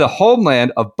part of the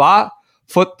homeland of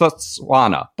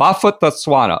Bafuthatswana,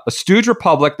 a stooge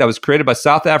republic that was created by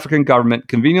South African government,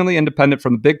 conveniently independent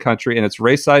from the big country and its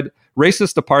racist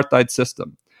apartheid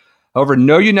system. However,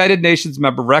 no United Nations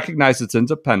member recognized its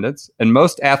independence, and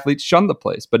most athletes shunned the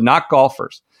place, but not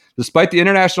golfers. Despite the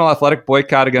international athletic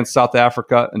boycott against South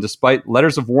Africa, and despite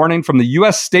letters of warning from the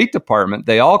U.S. State Department,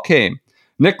 they all came.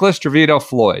 Nicholas Trevino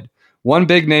Floyd. One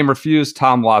big name refused,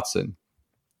 Tom Watson.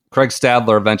 Craig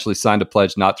Stadler eventually signed a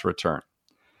pledge not to return.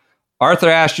 Arthur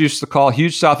Ashe used to call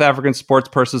huge South African sports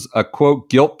purses a, quote,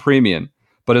 guilt premium,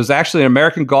 but it was actually an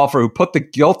American golfer who put the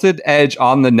gilted edge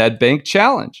on the Nedbank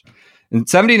challenge. In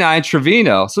 79,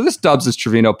 Trevino, so this dubs as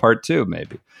Trevino Part 2,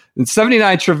 maybe. In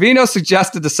 79, Trevino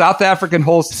suggested the South African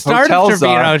hotel czar.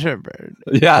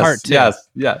 Part 2.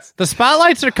 Yes. The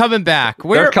spotlights are coming back.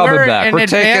 They're coming back.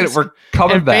 We're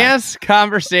coming back. Advanced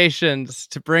conversations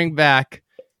to bring back,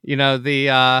 you know, the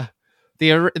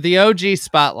OG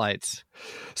spotlights.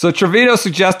 So Trevino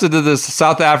suggested to this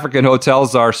South African hotel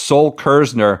czar, Sol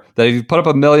Kersner, that if you put up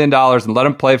 $1 million and let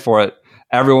him play for it,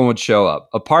 everyone would show up.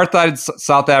 Apartheid in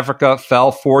South Africa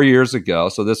fell 4 years ago,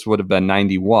 so this would have been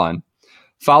 91,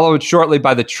 followed shortly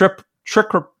by the trick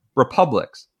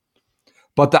republics.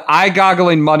 But the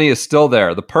eye-goggling money is still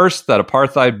there, the purse that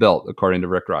apartheid built, according to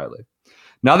Rick Riley.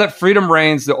 Now that freedom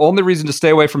reigns, the only reason to stay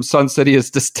away from Sun City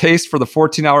is distaste for the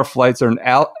 14-hour flights or an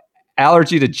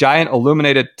allergy to giant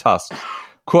illuminated tusks.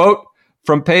 Quote,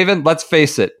 from Pavin, let's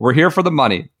face it, we're here for the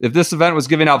money. If this event was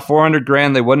giving out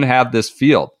 $400,000, they wouldn't have this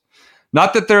field.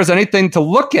 Not that there's anything to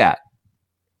look at.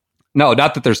 No,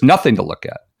 not that there's nothing to look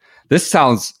at. This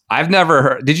sounds, I've never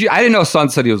heard, I didn't know Sun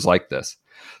City was like this.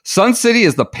 Sun City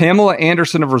is the Pamela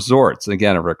Anderson of resorts.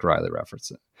 Again, a Rick Riley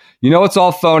reference. You know it's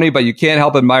all phony, but you can't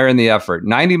help admiring the effort.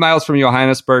 90 miles from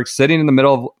Johannesburg, sitting in the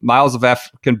middle of miles of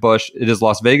African bush, it is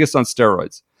Las Vegas on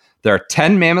steroids. There are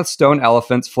 10 mammoth stone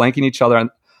elephants flanking each other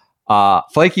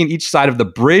flanking each side of the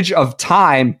Bridge of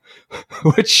Time,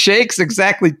 which shakes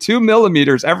exactly 2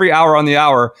 millimeters every hour on the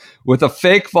hour with a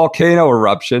fake volcano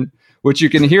eruption, which you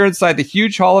can hear inside the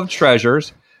huge Hall of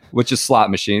Treasures, which is slot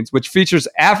machines, which features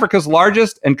Africa's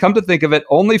largest, and come to think of it,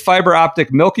 only fiber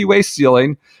optic Milky Way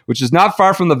ceiling, which is not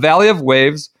far from the Valley of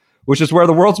Waves, which is where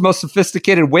the world's most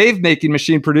sophisticated wave-making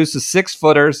machine produces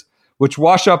 6-footers, which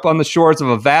wash up on the shores of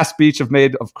a vast beach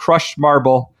made of crushed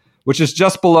marble, which is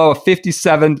just below a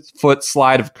 57-foot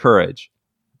slide of courage.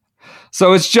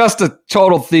 So it's just a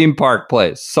total theme park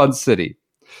place, Sun City.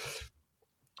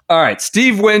 All right,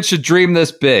 Steve Wynn should dream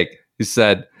this big, he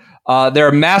said. There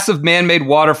are massive man-made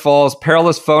waterfalls,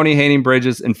 perilous phony hanging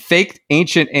bridges, and faked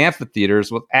ancient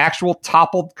amphitheaters with actual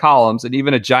toppled columns and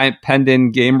even a giant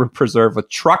penned-in game preserve with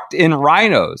trucked-in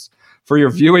rhinos for your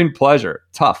viewing pleasure.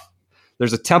 Tough.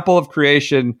 There's a temple of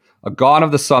creation, a gone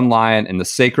of the sun lion, and the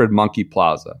sacred monkey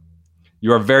plaza.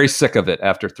 You are very sick of it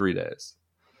after 3 days.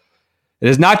 It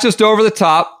is not just over the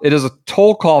top. It is a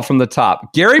toll call from the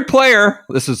top. Gary Player,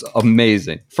 this is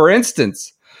amazing. For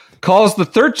instance, calls the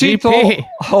 13th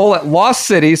hole at Lost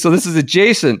City. So this is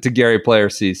adjacent to Gary Player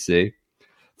CC.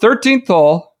 13th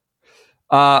hole,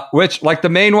 which, like the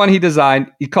main one he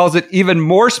designed, he calls it even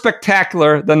more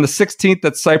spectacular than the 16th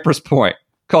at Cypress Point.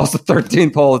 Calls the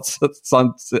 13th hole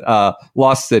at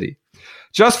Lost City.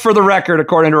 Just for the record,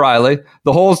 according to Riley,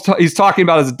 the hole he's talking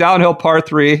about is a downhill par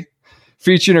 3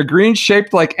 featuring a green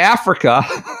shaped like Africa,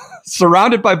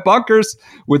 surrounded by bunkers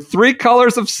with 3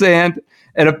 colors of sand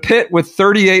and a pit with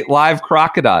 38 live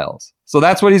crocodiles. So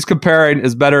that's what he's comparing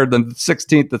is better than the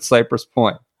 16th at Cypress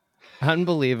Point.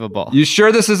 Unbelievable. You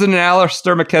sure this isn't an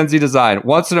Alistair McKenzie design?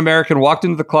 Once an American walked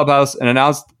into the clubhouse and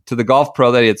announced to the golf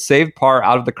pro that he had saved par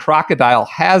out of the crocodile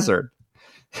hazard.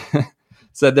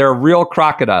 Said there are real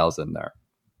crocodiles in there.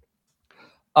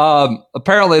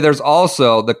 Apparently, there's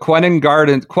also the Quenna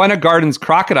Gardens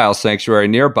Crocodile Sanctuary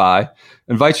nearby.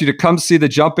 Invites you to come see the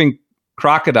jumping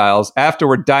crocodiles.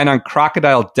 Afterward, dine on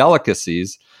crocodile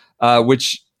delicacies,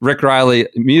 which Rick Riley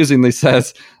amusingly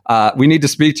says, we need to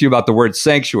speak to you about the word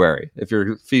sanctuary if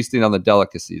you're feasting on the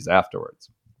delicacies afterwards.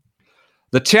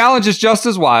 The challenge is just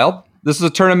as wild. This is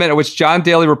a tournament at which John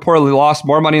Daly reportedly lost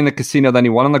more money in the casino than he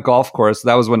won on the golf course.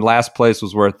 That was when last place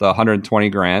was worth 120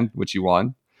 grand, which he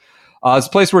won. It's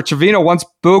a place where Trevino once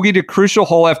bogeyed a crucial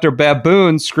hole after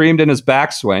Baboon screamed in his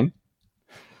backswing.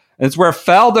 And it's where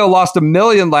Faldo lost $1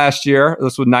 million last year.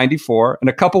 This was 94. And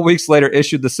a couple weeks later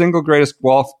issued the single greatest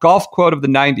golf quote of the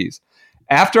 90s.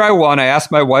 After I won, I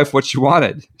asked my wife what she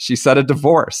wanted. She said a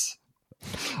divorce.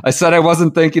 I said I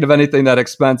wasn't thinking of anything that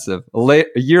expensive. A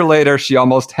year later, she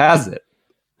almost has it.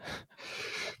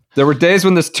 There were days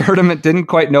when this tournament didn't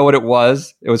quite know what it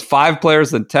was. It was 5 players,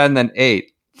 then 10, then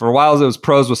 8. For a while, it was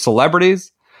pros with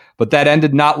celebrities, but that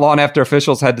ended not long after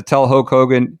officials had to tell Hulk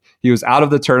Hogan he was out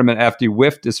of the tournament after he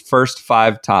whiffed his first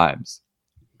 5 times.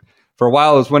 For a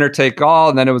while, it was winner take all,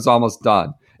 and then it was almost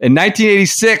done. In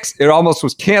 1986, it almost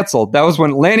was canceled. That was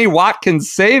when Lanny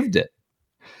Watkins saved it.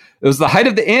 It was the height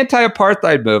of the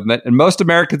anti-apartheid movement, and most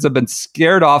Americans have been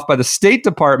scared off by the State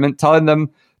Department telling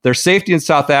them their safety in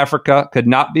South Africa could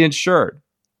not be insured.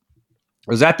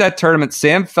 It was at that tournament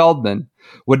Sam Feldman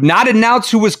would not announce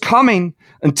who was coming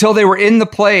until they were in the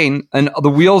plane and the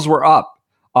wheels were up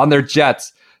on their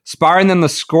jets, sparring them the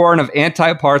scorn of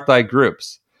anti-apartheid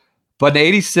groups. But in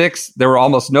 86, there were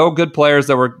almost no good players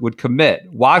that would commit.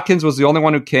 Watkins was the only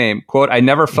one who came. Quote, I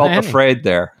never felt afraid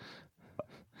there.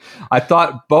 I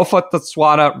thought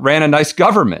Bophuthatswana ran a nice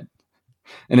government.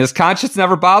 And his conscience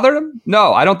never bothered him?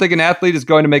 No, I don't think an athlete is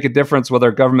going to make a difference whether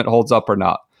a government holds up or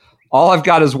not. All I've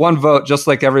got is one vote, just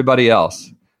like everybody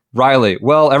else. Riley,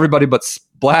 well, everybody but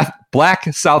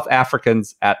black South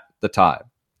Africans at the time.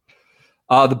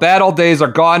 The bad old days are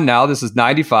gone now. This is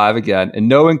 95 again, and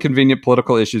no inconvenient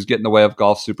political issues get in the way of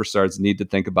golf superstars need to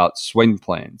think about swing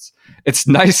planes. It's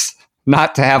nice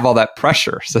not to have all that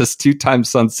pressure, says 2-time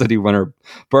Sun City winner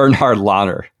Bernhard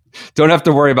Lahner. Don't have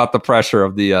to worry about the pressure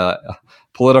of the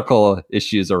political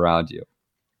issues around you.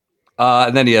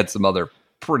 And then he had some other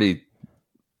pretty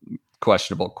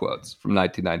questionable quotes from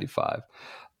 1995.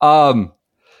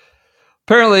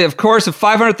 Apparently, of course, if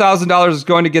 $500,000 is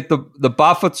going to get the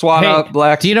Bophuthatswana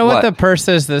blacks. Do you know what the purse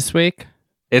is this week?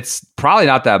 It's probably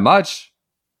not that much.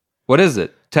 What is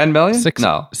it? 10 million?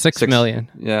 $6 million.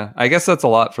 Yeah, I guess that's a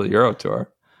lot for the Euro Tour.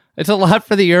 It's a lot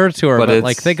for the Euro Tour, but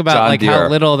like think about like how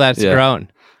little that's grown,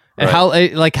 and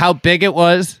how big it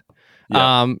was,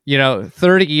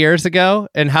 30 years ago,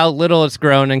 and how little it's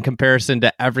grown in comparison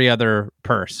to every other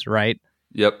purse, right?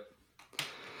 Yep.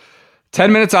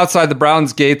 10 minutes outside the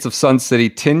Browns gates of Sun City,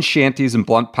 tin shanties and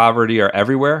blunt poverty are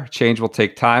everywhere. Change will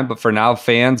take time, but for now,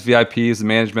 fans, VIPs, and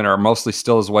management are mostly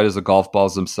still as white as the golf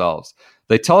balls themselves.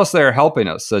 They tell us they are helping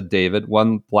us, said David,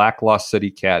 one Black Lost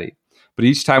City caddy. But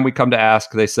each time we come to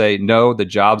ask, they say, no, the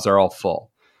jobs are all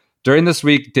full. During this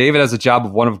week, David has a job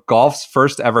of one of golf's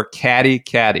first ever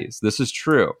caddies. This is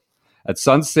true. At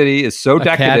Sun City is so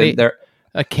decadent.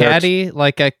 A caddy,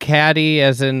 like a caddy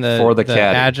as in the caddy.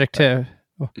 Adjective.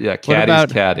 Yeah,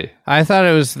 caddy's caddy. I thought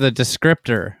it was the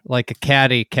descriptor, like a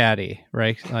caddy,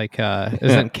 right? Like,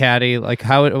 isn't caddy like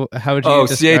how would you? Oh,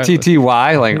 CATTY,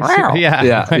 like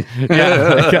yeah.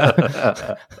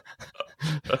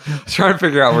 Trying to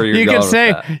figure out where you're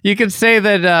going. You could say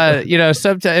that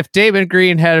sometimes if Damon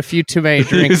Green had a few too many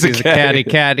drinks, he's a caddy.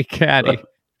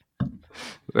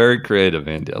 Very creative,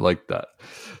 Andy. I like that.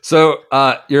 So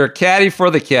you're a caddy for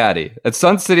the caddy. At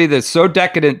Sun City, that's so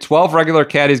decadent, 12 regular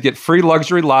caddies get free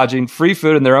luxury lodging, free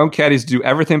food, and their own caddies do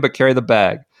everything but carry the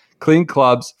bag. Clean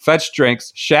clubs, fetch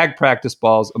drinks, shag practice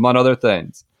balls, among other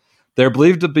things. They're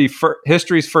believed to be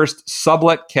history's first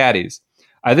sublet caddies.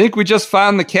 I think we just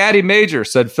found the caddy major,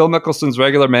 said Phil Mickelson's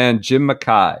regular man, Jim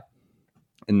Mackay,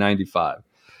 in 95.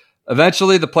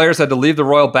 Eventually, the players had to leave the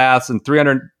Royal Baths and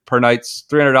 $300 per night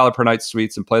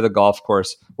suites and play the golf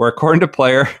course, where, according to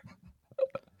Player,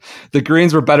 the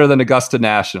greens were better than Augusta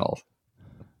National.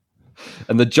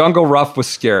 And the jungle rough was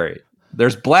scary.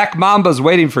 There's black mambas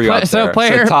waiting for you out there.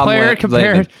 Player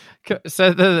compared.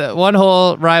 So the one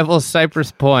hole rivals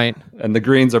Cypress Point. And the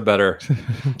greens are better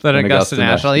than Augusta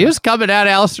National. He was coming out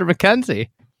Alistair McKenzie.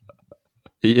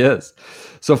 He is.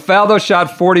 So Faldo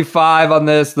shot 45 on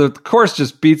this. The course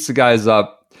just beats the guys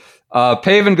up.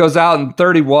 Pavin goes out in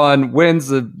 31, wins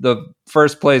the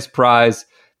first place prize.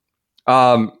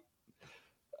 What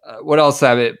else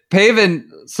have it? Pavin,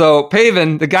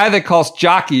 the guy that calls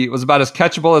jockey, was about as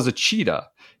catchable as a cheetah.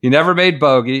 He never made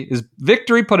bogey. His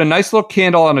victory put a nice little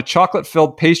candle on a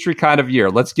chocolate-filled pastry kind of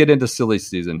year. Let's get into silly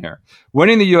season here.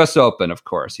 Winning the U.S. Open, of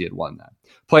course, he had won that.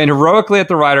 Playing heroically at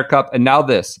the Ryder Cup, and now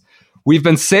this. We've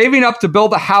been saving up to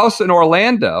build a house in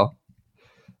Orlando.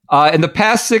 In the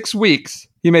past 6 weeks,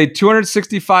 he made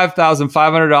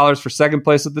 $265,500 for second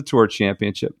place at the Tour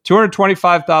Championship,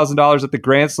 $225,000 at the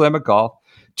Grand Slam of Golf,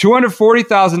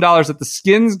 $240,000 at the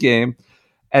Skins game,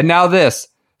 and now this.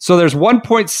 So there's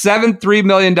 $1.73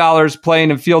 million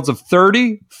playing in fields of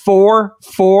 30, 4,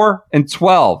 4, and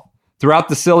 12 throughout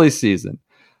the silly season.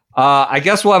 I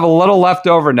guess we'll have a little left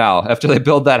over now after they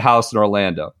build that house in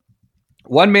Orlando.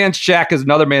 One man's shack is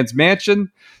another man's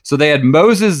mansion. So they had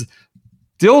Moses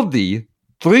Fleedy,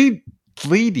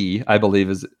 I believe,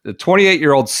 is a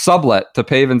 28-year-old sublet to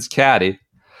Pavin's caddy.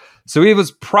 So he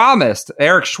was promised,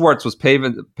 Eric Schwartz was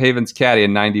Pavin's caddy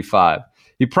in 95.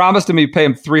 He promised him he'd pay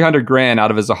him $300,000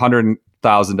 out of his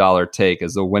 $100,000 take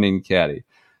as the winning caddy.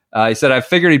 He said, I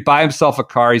figured he'd buy himself a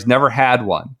car. He's never had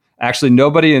one. Actually,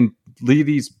 nobody in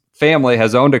Levy's family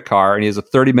has owned a car, and he has a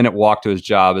 30-minute walk to his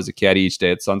job as a caddy each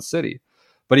day at Sun City.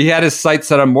 But he had his sights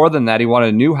set on more than that. He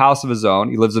wanted a new house of his own.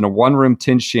 He lives in a one-room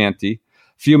tin shanty,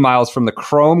 a few miles from the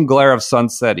chrome glare of Sun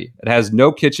City. It has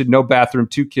no kitchen, no bathroom,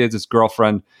 2 kids, his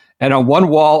girlfriend, and on one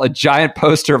wall, a giant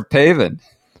poster of Pavin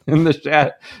in the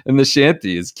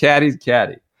shanty. His caddy's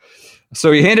caddy.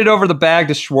 So he handed over the bag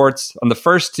to Schwartz on the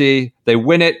first tee. They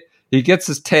win it. He gets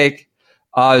his take.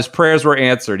 His prayers were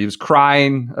answered. He was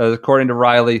crying, according to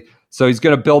Riley. So he's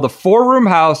going to build a 4-room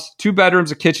house, 2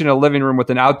 bedrooms, a kitchen, and a living room with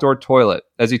an outdoor toilet.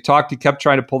 As he talked, he kept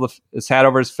trying to pull his hat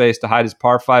over his face to hide his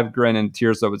par 5 grin and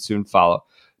tears that would soon follow.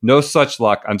 No such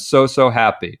luck. I'm so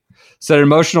happy. Said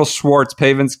emotional Schwartz,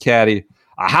 Pavin's caddy.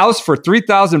 A house for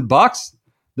 $3,000?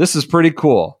 This is pretty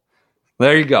cool.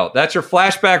 There you go. That's your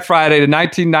Flashback Friday to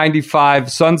 1995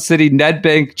 Sun City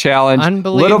Nedbank Challenge.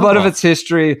 Unbelievable. Little bit of its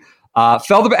history.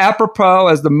 Felt apropos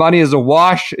as the money is a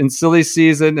wash in silly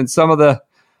season and some of the,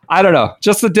 I don't know,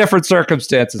 just the different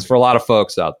circumstances for a lot of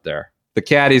folks out there. The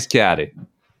caddy's caddy.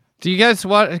 Do you guys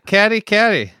want a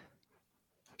caddy?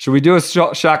 Should we do a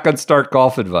shotgun start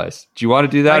golf advice? Do you want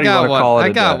to do that? I got or you want to call it I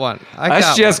got one.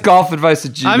 SGS Golf Advice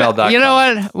at gmail.com. You know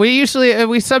what?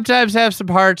 We sometimes have some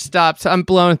hard stops. I'm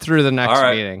blowing through the next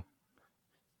meeting.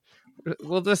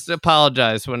 We'll just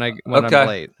apologize when I'm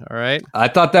late. All right. I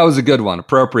thought that was a good one,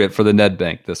 appropriate for the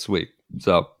Nedbank this week.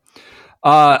 So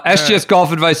SGS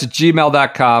Golf Advice at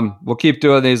gmail.com. We'll keep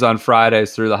doing these on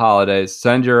Fridays through the holidays.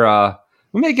 Send your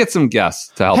we may get some guests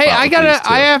to help out.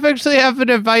 I actually have an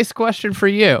advice question for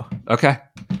you. Okay.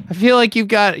 I feel like you've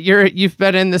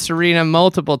been in this arena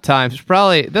multiple times.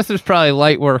 This is probably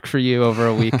light work for you over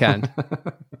a weekend.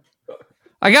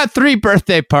 I got 3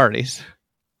 birthday parties.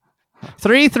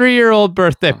 3 3-year-old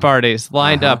birthday parties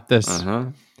lined up this.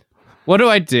 What What do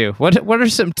I do? What are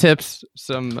some tips?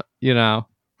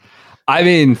 I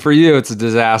mean, for you, it's a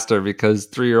disaster because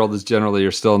 3-year-old is generally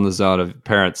you're still in the zone of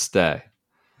parents stay.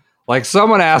 Like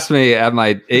someone asked me at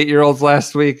my 8-year-olds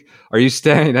last week, "Are you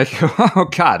staying?" I go, "Oh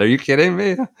God, are you kidding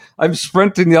me? I'm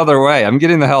sprinting the other way. I'm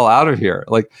getting the hell out of here."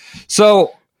 Like,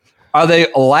 so are they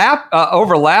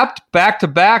overlapped back to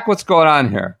back? What's going on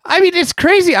here? I mean, it's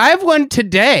crazy. I have one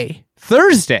today,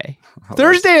 Thursday at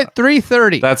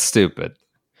 3:30. That's stupid.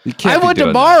 You I can't. have one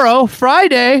tomorrow,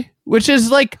 Friday, which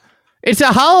is like. It's a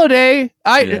holiday.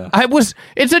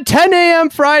 It's a 10 a.m.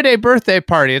 Friday birthday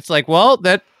party. It's like, well,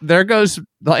 there goes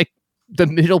like the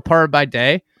middle part of my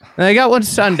day. And I got one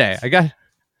Sunday.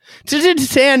 It's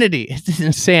insanity. It's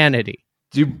insanity.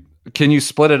 Can you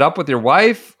split it up with your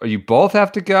wife? Or you both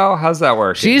have to go? How's that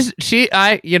work?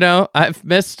 I've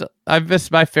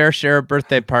missed my fair share of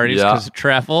birthday parties because of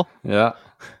travel. Yeah.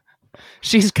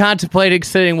 She's contemplating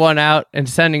sitting one out and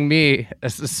sending me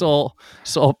as the sole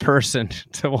person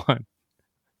to one.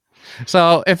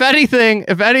 So if anything,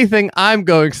 I'm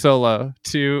going solo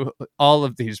to all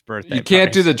of these birthdays. You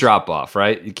can't do the drop off,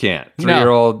 right? You can't.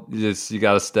 3-year-old, you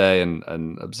got to stay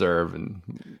and observe. And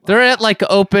they're at like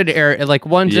open air, like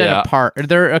one's at a park.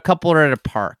 A couple are at a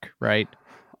park, right?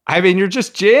 I mean, you're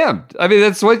just jammed. I mean,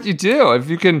 that's what you do. If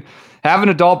you can have an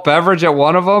adult beverage at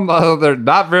one of them, they're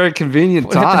not very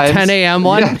convenient times. The 10 a.m.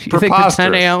 one? Yeah, you think the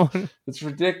 10 a.m. one? It's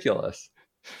ridiculous.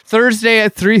 Thursday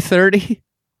at 3:30?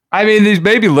 I mean, these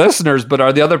may be listeners, but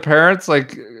are the other parents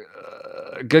like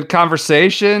good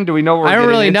conversation? Do we know what we're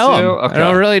getting into? Know them. Okay. I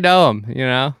don't really know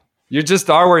them, You just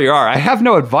are where you are. I have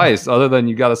no advice other than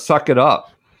you got to suck it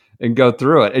up and go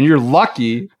through it. And you're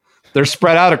lucky they're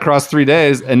spread out across 3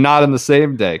 days and not in the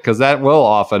same day, because that will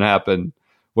often happen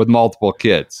with multiple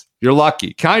kids. You're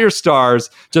lucky. Count your stars.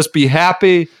 Just be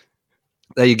happy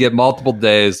that you get multiple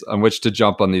days on which to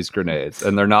jump on these grenades,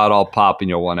 and they're not all popping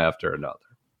you one after another.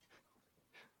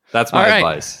 That's my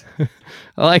advice.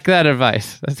 I like that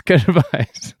advice. That's good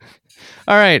advice.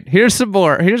 All right, here's some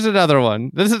more. Here's another one.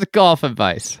 This is golf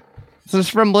advice. This is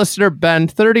from listener Ben,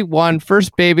 31,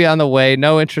 first baby on the way,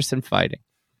 no interest in fighting.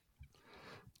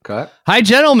 Okay. Hi,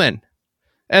 gentlemen.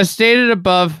 As stated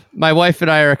above, my wife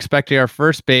and I are expecting our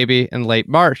first baby in late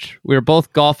March. We are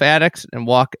both golf addicts and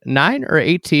walk 9 or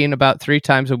 18 about 3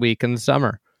 times a week in the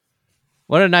summer.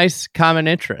 What a nice common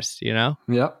interest,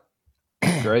 Yep.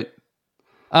 Great.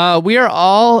 We are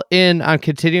all in on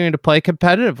continuing to play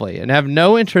competitively and have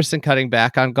no interest in cutting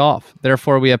back on golf.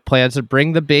 Therefore, we have plans to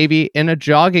bring the baby in a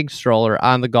jogging stroller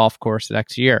on the golf course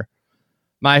next year.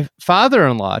 My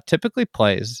father-in-law typically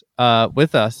plays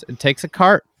with us and takes a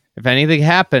cart. If anything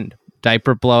happened,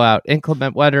 diaper blowout,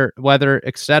 inclement weather,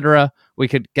 etc., we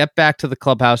could get back to the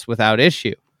clubhouse without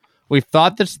issue. We've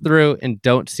thought this through and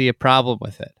don't see a problem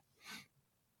with it.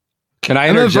 Can I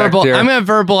interject here? I'm going to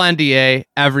verbal NDA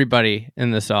everybody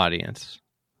in this audience.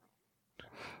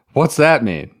 What's that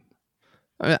mean?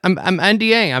 I'm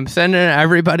NDAing. I'm sending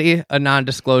everybody a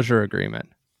non-disclosure agreement.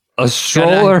 A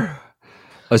stroller?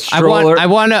 A stroller? I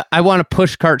want a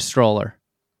push cart stroller.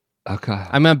 Okay.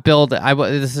 I'm going to build it.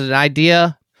 This is an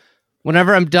idea.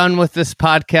 Whenever I'm done with this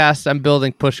podcast, I'm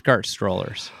building push cart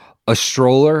strollers. A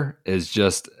stroller is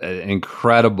just an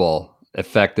incredible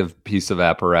effective piece of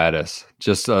apparatus,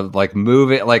 just like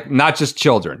moving, like not just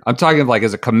children. I'm talking like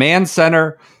as a command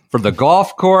center for the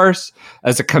golf course,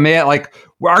 as a command, like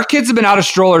our kids have been out of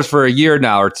strollers for a year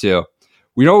now or two.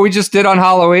 We know what we just did on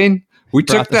Halloween? We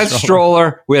took that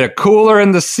stroller. We had a cooler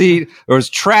in the seat. There was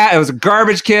trash. It was a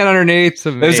garbage can underneath.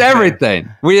 It was everything.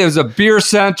 It was a beer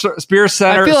center.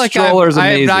 I feel like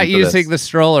I'm not using the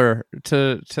stroller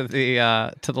to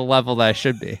the level that I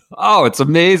should be. Oh, it's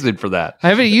amazing for that. I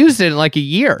haven't used it in like a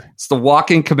year. It's the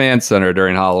walking command center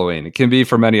during Halloween. It can be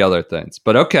for many other things,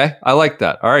 but okay, I like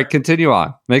that. All right, continue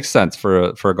on. Makes sense for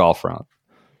a golf round.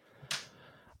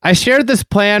 I shared this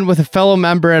plan with a fellow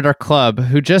member at our club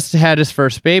who just had his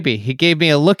first baby. He gave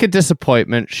me a look of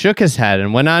disappointment, shook his head,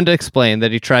 and went on to explain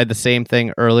that he tried the same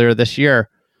thing earlier this year.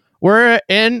 We're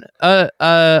in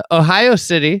Ohio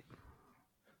City,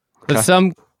 that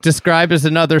some describe as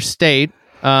another state,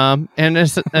 and on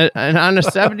a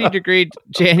 70-degree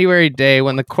January day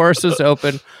when the course was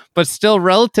open, but still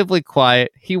relatively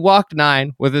quiet, he walked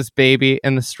 9 with his baby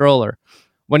in the stroller.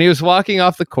 When he was walking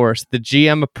off the course, the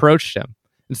GM approached him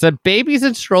and said babies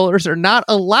and strollers are not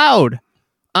allowed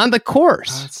on the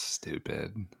course. That's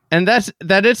stupid. And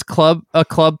that is a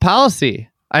club policy.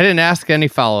 I didn't ask any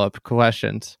follow-up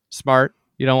questions. Smart.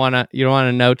 You don't want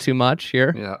to know too much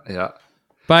here. Yeah.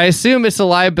 But I assume it's a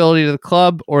liability to the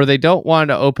club, or they don't want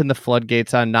to open the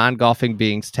floodgates on non-golfing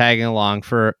beings tagging along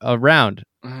for a round.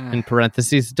 In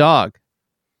parentheses, dog.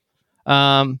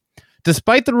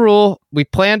 Despite the rule, we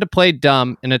plan to play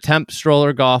dumb and attempt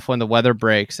stroller golf when the weather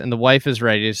breaks and the wife is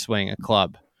ready to swing a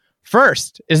club.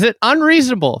 First, is it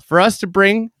unreasonable for us to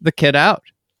bring the kid out?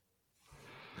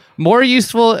 More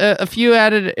useful, a few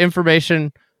added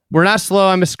information. We're not slow.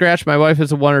 I'm a scratch. My wife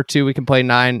is a 1 or 2. We can play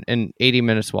 9 and 80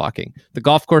 minutes walking. The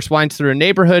golf course winds through a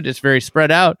neighborhood. It's very spread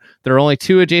out. There are only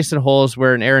 2 adjacent holes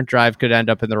where an errant drive could end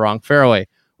up in the wrong fairway.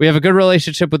 We have a good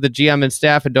relationship with the GM and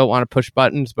staff and don't want to push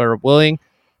buttons, but are willing.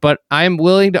 But I'm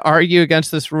willing to argue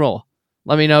against this rule.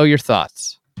 Let me know your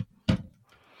thoughts.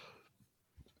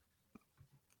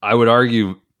 I would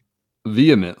argue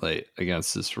vehemently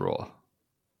against this rule.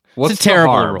 What's It's a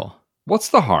terrible the harm? rule. What's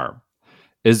the harm?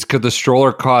 Could the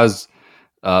stroller cause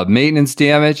maintenance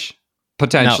damage?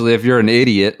 Potentially, if you're an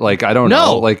idiot. Like, I don't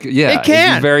know. Like, yeah, it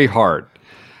can. It'd be very hard.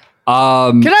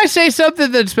 Can I say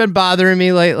something that's been bothering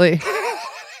me lately?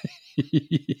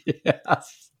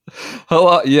 Yes.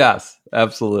 Hello. Yes,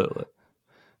 absolutely.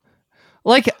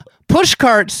 Like, push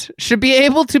carts should be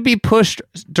able to be pushed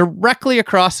directly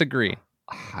across the green.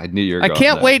 I knew you were I going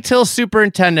can't there. wait till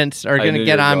superintendents are going knew to you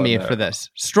get were on going me there. for this.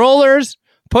 Strollers,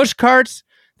 push carts,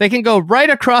 they can go right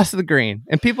across the green,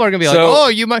 and people are going to be like, So- "Oh,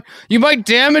 you might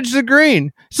damage the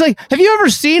green." It's like, have you ever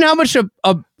seen how much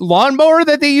a lawnmower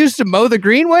that they use to mow the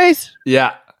green weighs?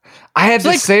 Yeah. I had the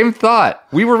like- same thought.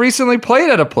 We were recently played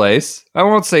at a place, I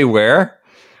won't say where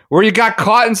you got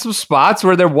caught in some spots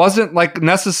where there wasn't like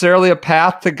necessarily a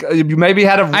path to, you maybe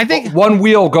had one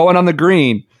wheel going on the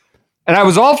green. And I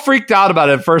was all freaked out about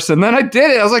it at first. And then I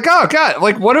did it. I was like, oh God,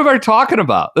 like what am I talking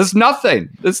about? There's nothing.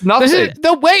 There's nothing. This is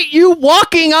the way you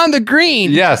walking on the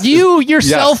green. Yes. You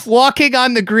yourself Yes. walking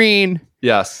on the green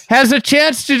Yes. has a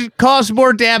chance to cause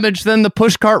more damage than the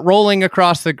push cart rolling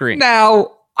across the green.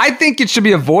 Now, I think it should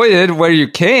be avoided where you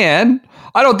can.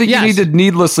 I don't think Yes. you need to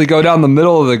needlessly go down the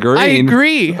middle of the green. I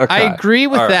agree. Okay. I agree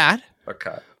with All right. that.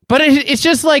 Okay. But it's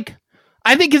just like,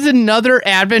 I think it's another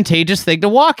advantageous thing to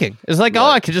walking. It's like, oh,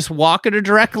 I could just walk in a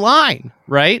direct line,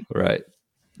 right? Right.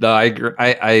 No, I agree.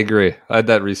 I agree. I had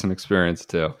that recent experience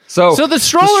too. So the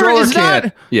stroller is can't-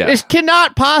 not, yeah. it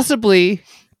cannot possibly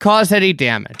cause any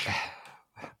damage.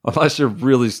 Unless you're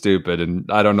really stupid and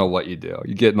I don't know what you do.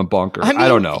 You get in the bunker. I mean, I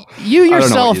don't know. You I don't know what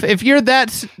yourself, you do. if you're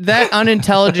that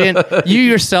unintelligent, you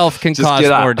yourself can Just cause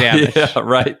get out. more damage. Yeah,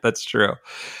 right. That's true.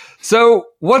 So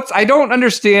I don't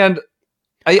understand.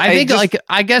 I think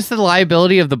I guess the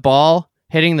liability of the ball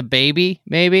hitting the baby,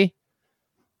 maybe.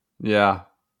 Yeah.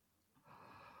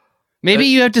 Maybe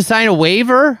you have to sign a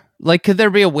waiver. Like, could there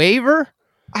be a waiver?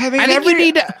 I mean, I think you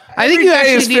need to. I think you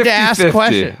actually need to ask 50-50.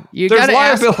 questions. You There's got to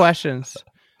ask liability. questions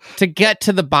to get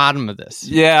to the bottom of this.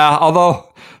 Yeah.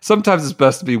 Although sometimes it's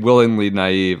best to be willingly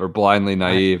naive or blindly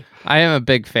naive. I am a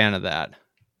big fan of that.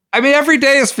 I mean, every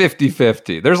day is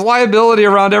 50-50. There's liability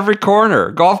around every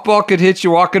corner. Golf ball could hit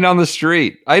you walking down the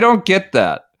street. I don't get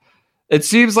that. It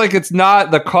seems like it's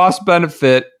not the cost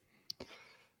benefit.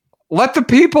 Let the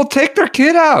people take their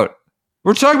kid out.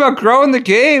 We're talking about growing the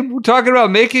game. We're talking about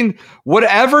making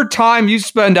whatever time you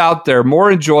spend out there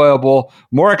more enjoyable,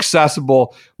 more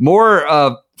accessible,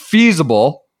 more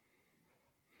feasible.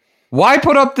 Why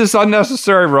put up this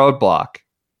unnecessary roadblock?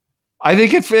 I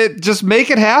think if it just make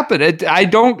it happen.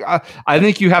 I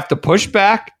think you have to push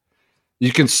back.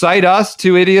 You can cite us,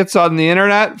 2 idiots on the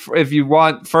internet, if you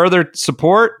want further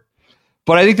support.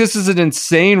 But I think this is an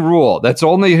insane rule that's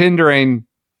only hindering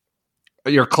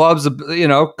your club's,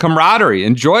 camaraderie,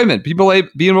 enjoyment, people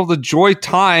being able to enjoy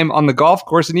time on the golf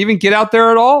course and even get out there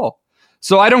at all.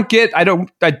 So I don't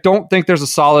think there's a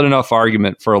solid enough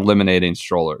argument for eliminating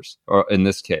strollers, or in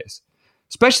this case,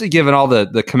 especially given all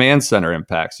the command center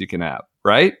impacts you can have,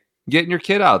 right? Getting your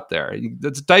kid out there.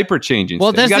 That's diaper changing.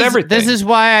 Well, you got everything. this is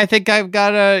why I think I've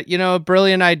got a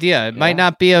brilliant idea. It might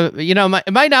not be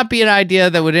it might not be an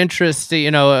idea that would interest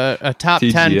a top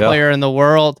 10 TGL. player in the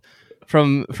world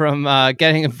from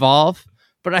getting involved,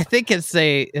 but I think it's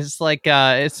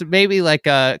maybe like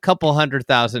a couple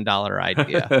 $100,000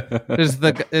 idea. is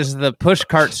the push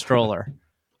cart stroller,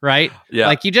 right? Yeah.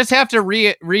 Like you just have to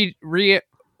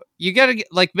you got to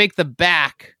like make the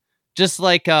back just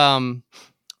like a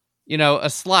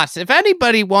slot. If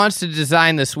anybody wants to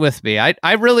design this with me,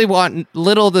 I really want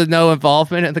little to no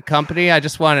involvement in the company. I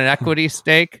just want an equity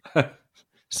stake.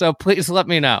 So please let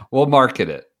me know. We'll market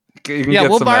it. You can Yeah, get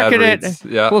we'll some market ad it. reads.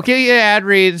 Yeah. We'll give you ad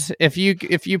reads if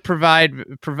you provide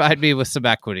me with some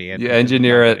equity. You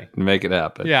engineer it and make it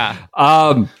happen. Yeah.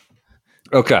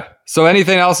 Okay. So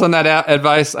anything else on that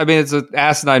advice? I mean, it's an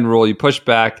asinine rule. You push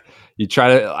back. You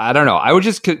try to. I don't know. I would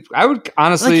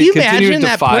honestly Like you continue to imagine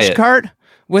that defy push it. cart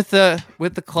with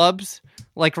the clubs,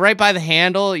 like right by the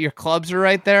handle. Your clubs are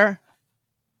right there.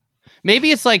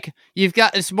 Maybe it's like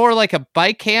it's more like a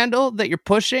bike handle that you're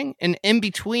pushing, and in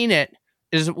between it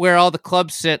is where all the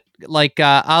clubs sit, like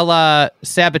a la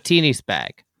Sabatini's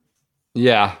bag.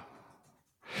 Yeah.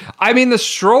 I mean, the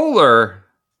stroller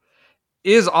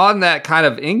is on that kind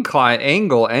of incline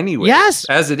angle anyway. Yes.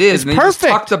 As it is. It's and perfect. You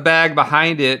just tuck the bag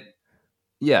behind it.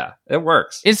 Yeah, it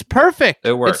works. It's perfect.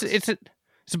 It works. It's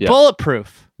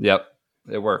bulletproof. Yep,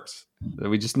 it works.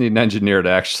 We just need an engineer to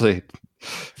actually...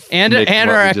 And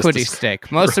our equity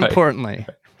stake, most importantly.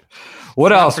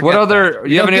 What else? What other...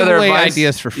 You have any other advice?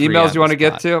 Ideas for free emails you want to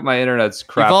get to? My internet's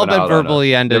crapping out. We've all been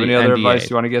verbally ended. Do you have any other advice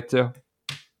you want to get to?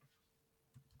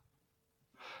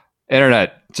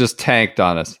 Internet just tanked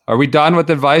on us. Are we done with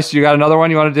advice? You got another one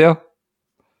you want to do?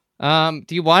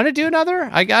 Do you want to do another?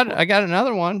 I got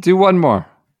another one. Do one more.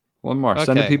 Okay,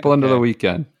 send the people into the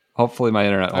weekend. Hopefully my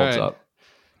internet holds up.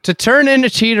 To turn into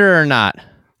cheater or not.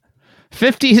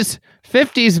 50s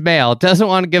male doesn't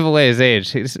want to give away his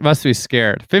age. He must be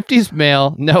scared. 50s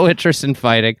male, no interest in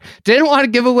fighting. Didn't want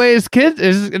to give away his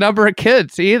number of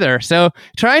kids either. So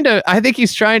I think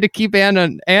he's trying to keep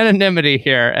anonymity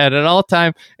here at an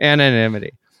all-time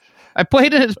anonymity. I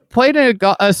played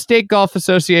a state golf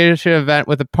association event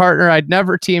with a partner I'd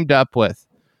never teamed up with.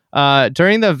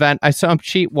 During the event, I saw him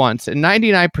cheat once, and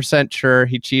 99% sure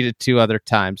he cheated 2 other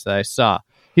times that I saw.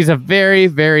 He's a very,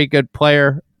 very good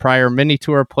player, prior mini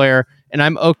tour player, and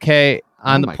I'm okay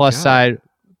on the plus side,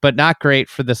 but not great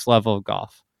for this level of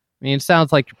golf. I mean, it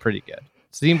sounds like you're pretty good.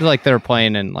 It seems like they're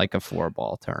playing in like a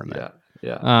 4-ball tournament.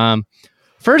 Yeah.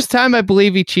 First time I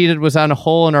believe he cheated was on a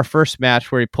hole in our first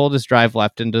match where he pulled his drive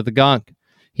left into the gunk.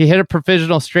 He hit a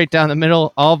provisional straight down the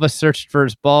middle. All of us searched for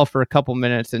his ball for a couple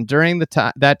minutes, and during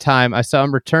that time, I saw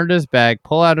him return to his bag,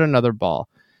 pull out another ball.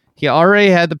 He already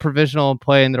had the provisional in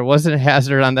play, and there wasn't a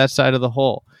hazard on that side of the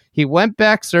hole. He went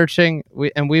back searching,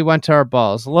 and we went to our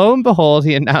balls. Lo and behold,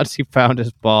 he announced he found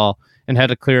his ball and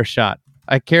had a clear shot.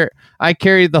 I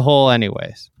carried the hole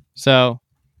anyways. So,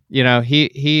 he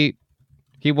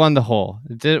won the hole.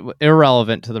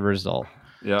 Irrelevant to the result.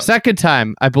 Yep. Second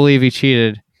time, I believe he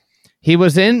cheated. He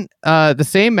was in the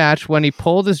same match when he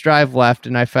pulled his drive left,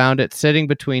 and I found it sitting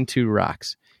between 2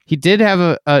 rocks. He did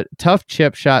have a tough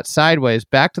chip shot sideways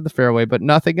back to the fairway, but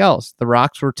nothing else. The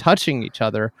rocks were touching each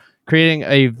other, creating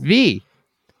a V.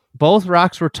 Both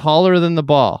rocks were taller than the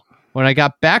ball. When I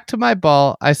got back to my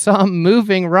ball, I saw him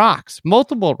moving rocks,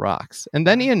 multiple rocks, and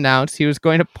then he announced he was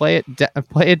going to play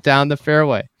it down the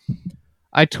fairway.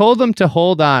 I told him to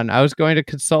hold on. I was going to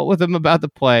consult with him about the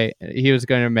play he was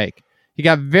going to make. He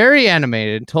got very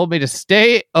animated and told me to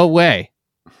stay away.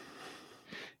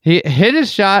 He hit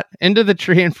his shot into the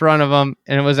tree in front of him,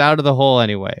 and it was out of the hole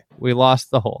anyway. We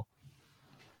lost the hole.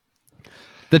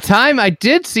 The time I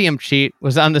did see him cheat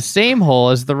was on the same hole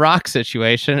as the rock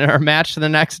situation in our match the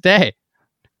next day.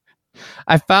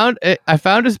 I found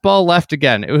his ball left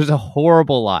again. It was a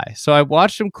horrible lie. So I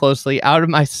watched him closely out of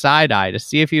my side eye to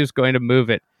see if he was going to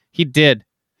move it. He did.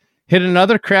 Hit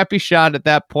another crappy shot at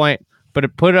that point, but I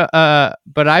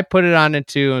put it on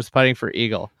into and was putting for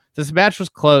eagle. This match was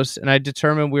close, and I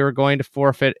determined we were going to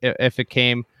forfeit if it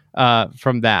came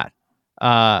from that.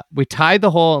 We tied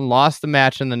the hole and lost the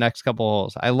match in the next couple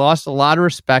holes. I lost a lot of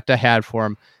respect I had for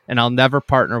him, and I'll never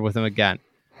partner with him again.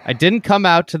 I didn't come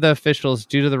out to the officials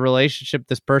due to the relationship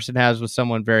this person has with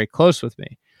someone very close with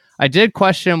me. I did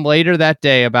question him later that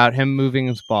day about him moving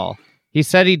his ball. He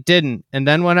said he didn't, and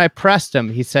then when I pressed him,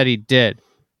 he said he did.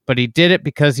 But he did it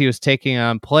because he was taking an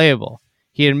unplayable.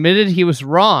 He admitted he was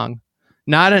wrong,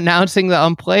 not announcing the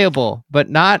unplayable, but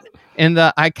not in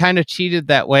the I kind of cheated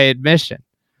that way admission.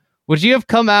 Would you have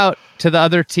come out to the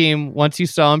other team once you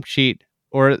saw him cheat,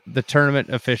 or the tournament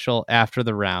official after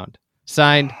the round?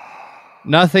 Signed,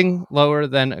 nothing lower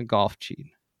than a golf cheat.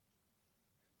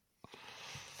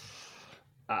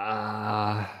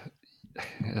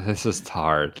 This is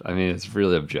hard. I mean, it's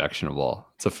really objectionable.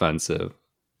 It's offensive.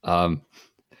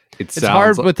 It's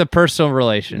hard with the personal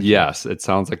relationship. Yes, it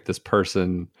sounds like this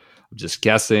person, I'm just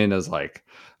guessing, is like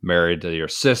married to your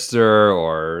sister,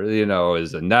 or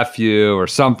is a nephew or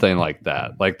something like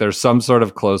that. Like there's some sort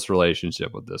of close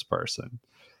relationship with this person.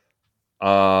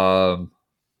 I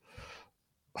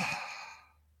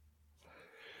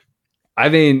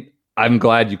mean, I'm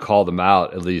glad you called him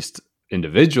out, at least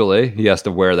individually. He has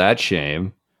to wear that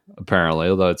shame, apparently,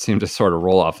 although it seemed to sort of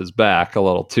roll off his back a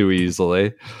little too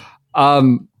easily.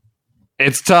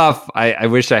 It's tough. I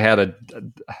wish I had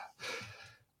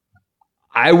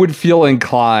I would feel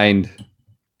inclined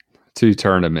to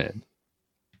turn him in.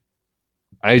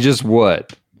 I just would.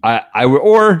 I would,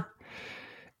 or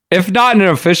if not in an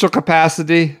official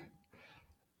capacity,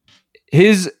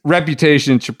 his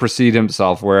reputation should precede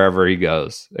himself wherever he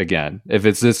goes. Again, if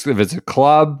it's a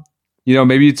club,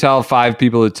 maybe you tell 5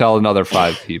 people to tell another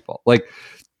 5 people. Like,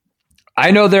 I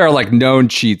know there are like known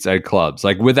cheats at clubs,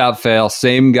 like without fail,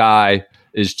 same guy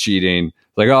is cheating.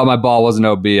 Like, oh, my ball wasn't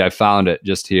OB. I found it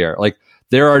just here. Like,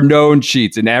 there are known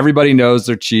cheats, and everybody knows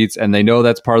they're cheats, and they know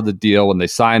that's part of the deal when they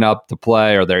sign up to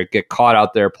play or they get caught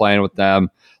out there playing with them.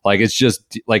 Like, it's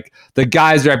just like the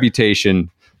guy's reputation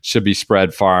should be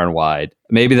spread far and wide.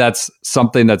 Maybe that's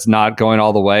something that's not going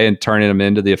all the way and turning them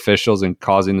into the officials and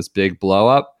causing this big blow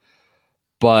up.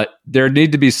 But there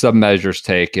need to be some measures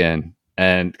taken,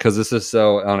 and because this is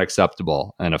so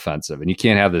unacceptable and offensive, and you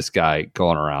can't have this guy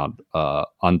going around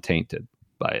untainted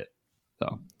by it.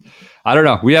 So I don't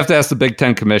know. We have to ask the Big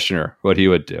Ten commissioner what he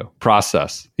would do.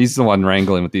 Process. He's the one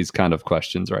wrangling with these kind of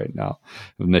questions right now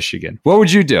with Michigan. What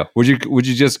would you do? Would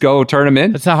you just go turn him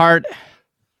in?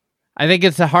 I think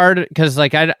it's a hard because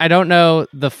like I don't know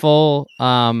the full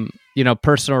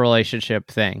personal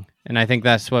relationship thing, and I think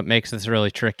that's what makes this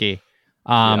really tricky.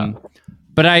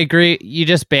 But I agree. You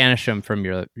just banish him from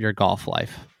your golf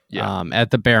life.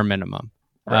 At the bare minimum.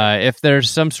 Right. If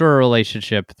there's some sort of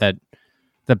relationship that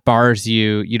bars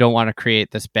you don't want to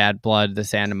create this bad blood,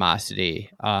 this animosity.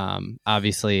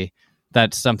 Obviously,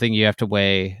 that's something you have to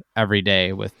weigh every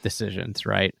day with decisions,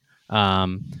 right?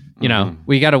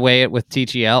 We got to weigh it with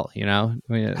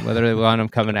TGL, whether they want them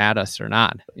coming at us or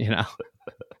not,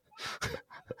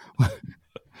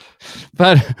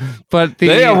 But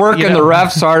they are working the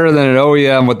refs harder than an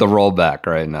OEM with the rollback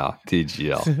right now.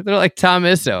 TGL. They're like Tom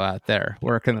Izzo out there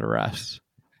working the refs.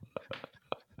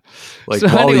 Like so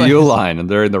Paul Uline, and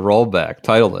they're in the rollback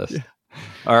titleist. Yeah.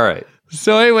 All right.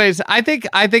 So, anyways, I think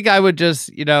I would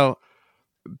just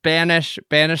banish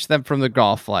them from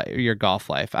the your golf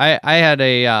life. I had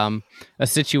a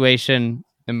situation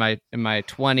in my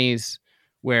 20s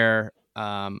where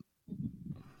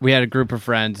we had a group of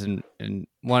friends and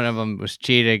one of them was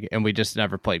cheating, and we just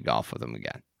never played golf with them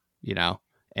again.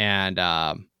 And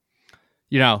that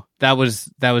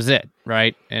was it,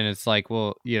 right? And it's like,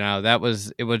 well,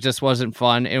 it just wasn't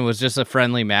fun. It was just a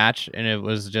friendly match, and it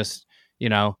was just,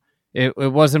 it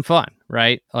wasn't fun,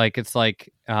 right? Like, it's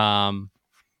like, and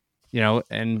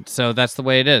so that's the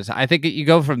way it is. I think you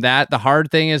go from that. The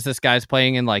hard thing is this guy's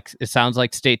playing in like, it sounds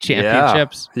like state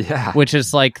championships, which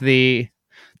is like the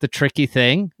tricky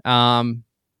thing.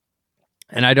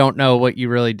 And I don't know what you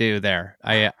really do there.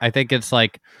 I think it's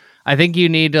like, I think you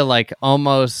need to like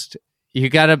you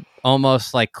got to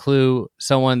almost like clue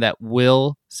someone that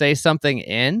will say something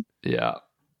in. Yeah.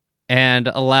 And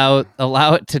allow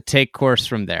it to take course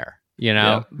from there.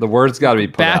 The words got to be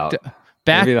put out.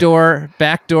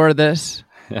 Backdoor this.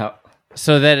 Yeah.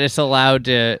 So that it's allowed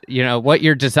to, what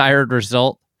your desired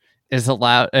result is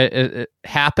allowed, it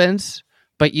happens,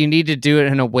 but you need to do it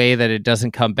in a way that it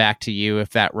doesn't come back to you if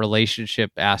that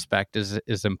relationship aspect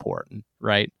is important,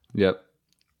 right? Yep.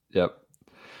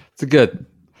 It's a good.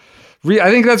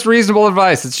 I think that's reasonable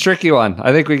advice. It's a tricky one.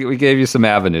 I think we gave you some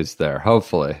avenues there.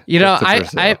 Hopefully,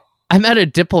 I met a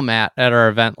diplomat at our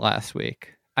event last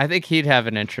week. I think he'd have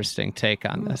an interesting take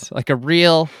on this, like a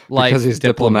real life. Because he's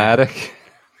diplomatic.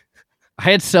 I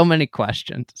had so many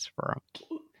questions for him.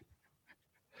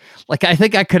 Like, I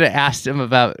think I could have asked him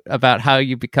about how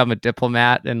you become a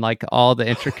diplomat and like all the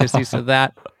intricacies of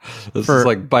that. This is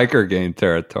like biker gang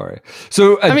territory.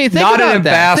 So, think not about an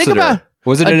ambassador.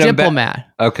 Was it a diplomat?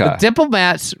 Okay. The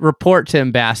diplomats report to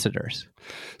ambassadors.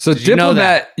 So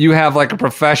diplomat, you have like a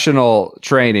professional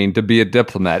training to be a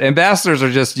diplomat. Ambassadors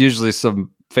are just usually some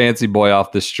fancy boy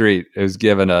off the street who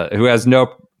has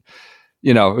no,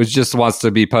 who just wants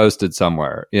to be posted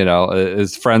somewhere,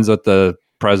 is friends with the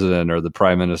president or the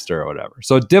prime minister or whatever.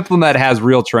 So a diplomat has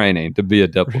real training to be a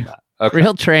diplomat. Okay.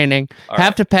 Real training. All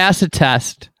have to pass a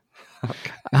test.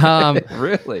 Okay.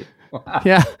 Really? Wow.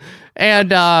 Yeah.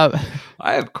 And I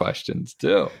have questions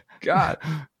too. God.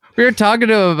 We were talking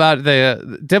to him about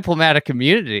the diplomatic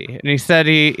community, and he said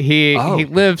he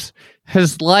lives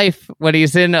his life when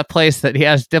he's in a place that he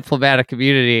has diplomatic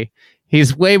community.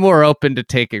 He's way more open to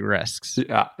taking risks.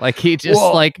 Yeah. Like he just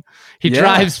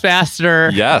drives faster.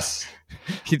 Yes.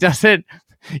 He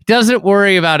doesn't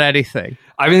worry about anything.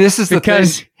 I mean, this is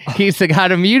because he's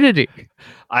got immunity.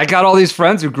 I got all these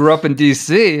friends who grew up in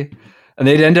DC, and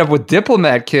they'd end up with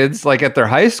diplomat kids like at their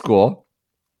high school.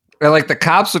 And like the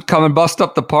cops would come and bust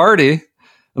up the party,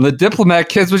 and the diplomat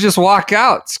kids would just walk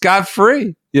out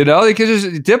scot-free. They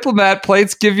could diplomat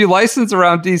plates give you license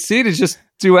around DC to just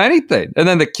do anything. And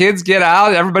then the kids get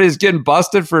out. Everybody's getting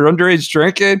busted for underage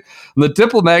drinking. And the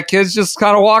diplomat kids just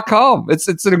kind of walk home. It's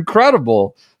an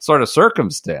incredible sort of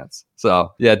circumstance.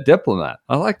 So, yeah, diplomat.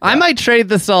 I like that. I might trade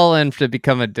this all in to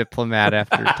become a diplomat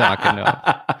after talking to him.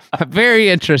 I'm very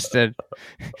interested.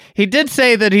 He did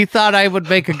say that he thought I would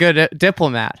make a good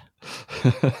diplomat.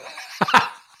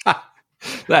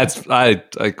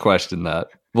 I question that.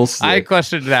 We'll see. I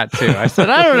questioned that too. I said,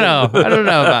 I don't know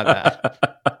about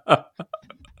that.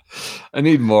 I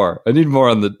need more. We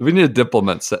need a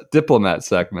diplomat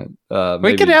segment.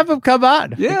 We could have him come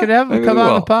on. Yeah, we could have him come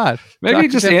on the pod. Maybe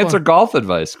just answer golf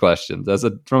advice questions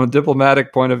from a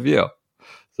diplomatic point of view.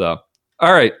 So,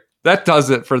 all right. That does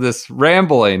it for this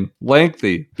rambling,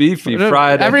 lengthy, beefy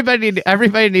Friday.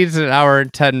 Everybody needs an hour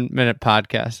and 10-minute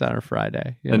podcast on a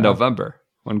Friday. In November.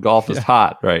 When golf is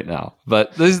hot right now.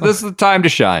 But this is the time to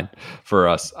shine for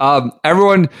us.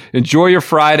 Everyone, enjoy your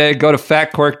Friday. Go to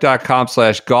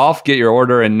fatquirk.com/golf. Get your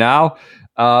order in now.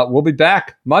 We'll be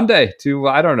back Monday to,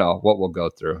 I don't know what we'll go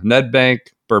through. Nedbank,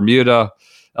 Bermuda,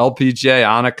 LPGA,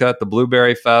 Annika at the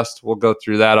Blueberry Fest. We'll go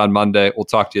through that on Monday. We'll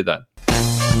talk to you then.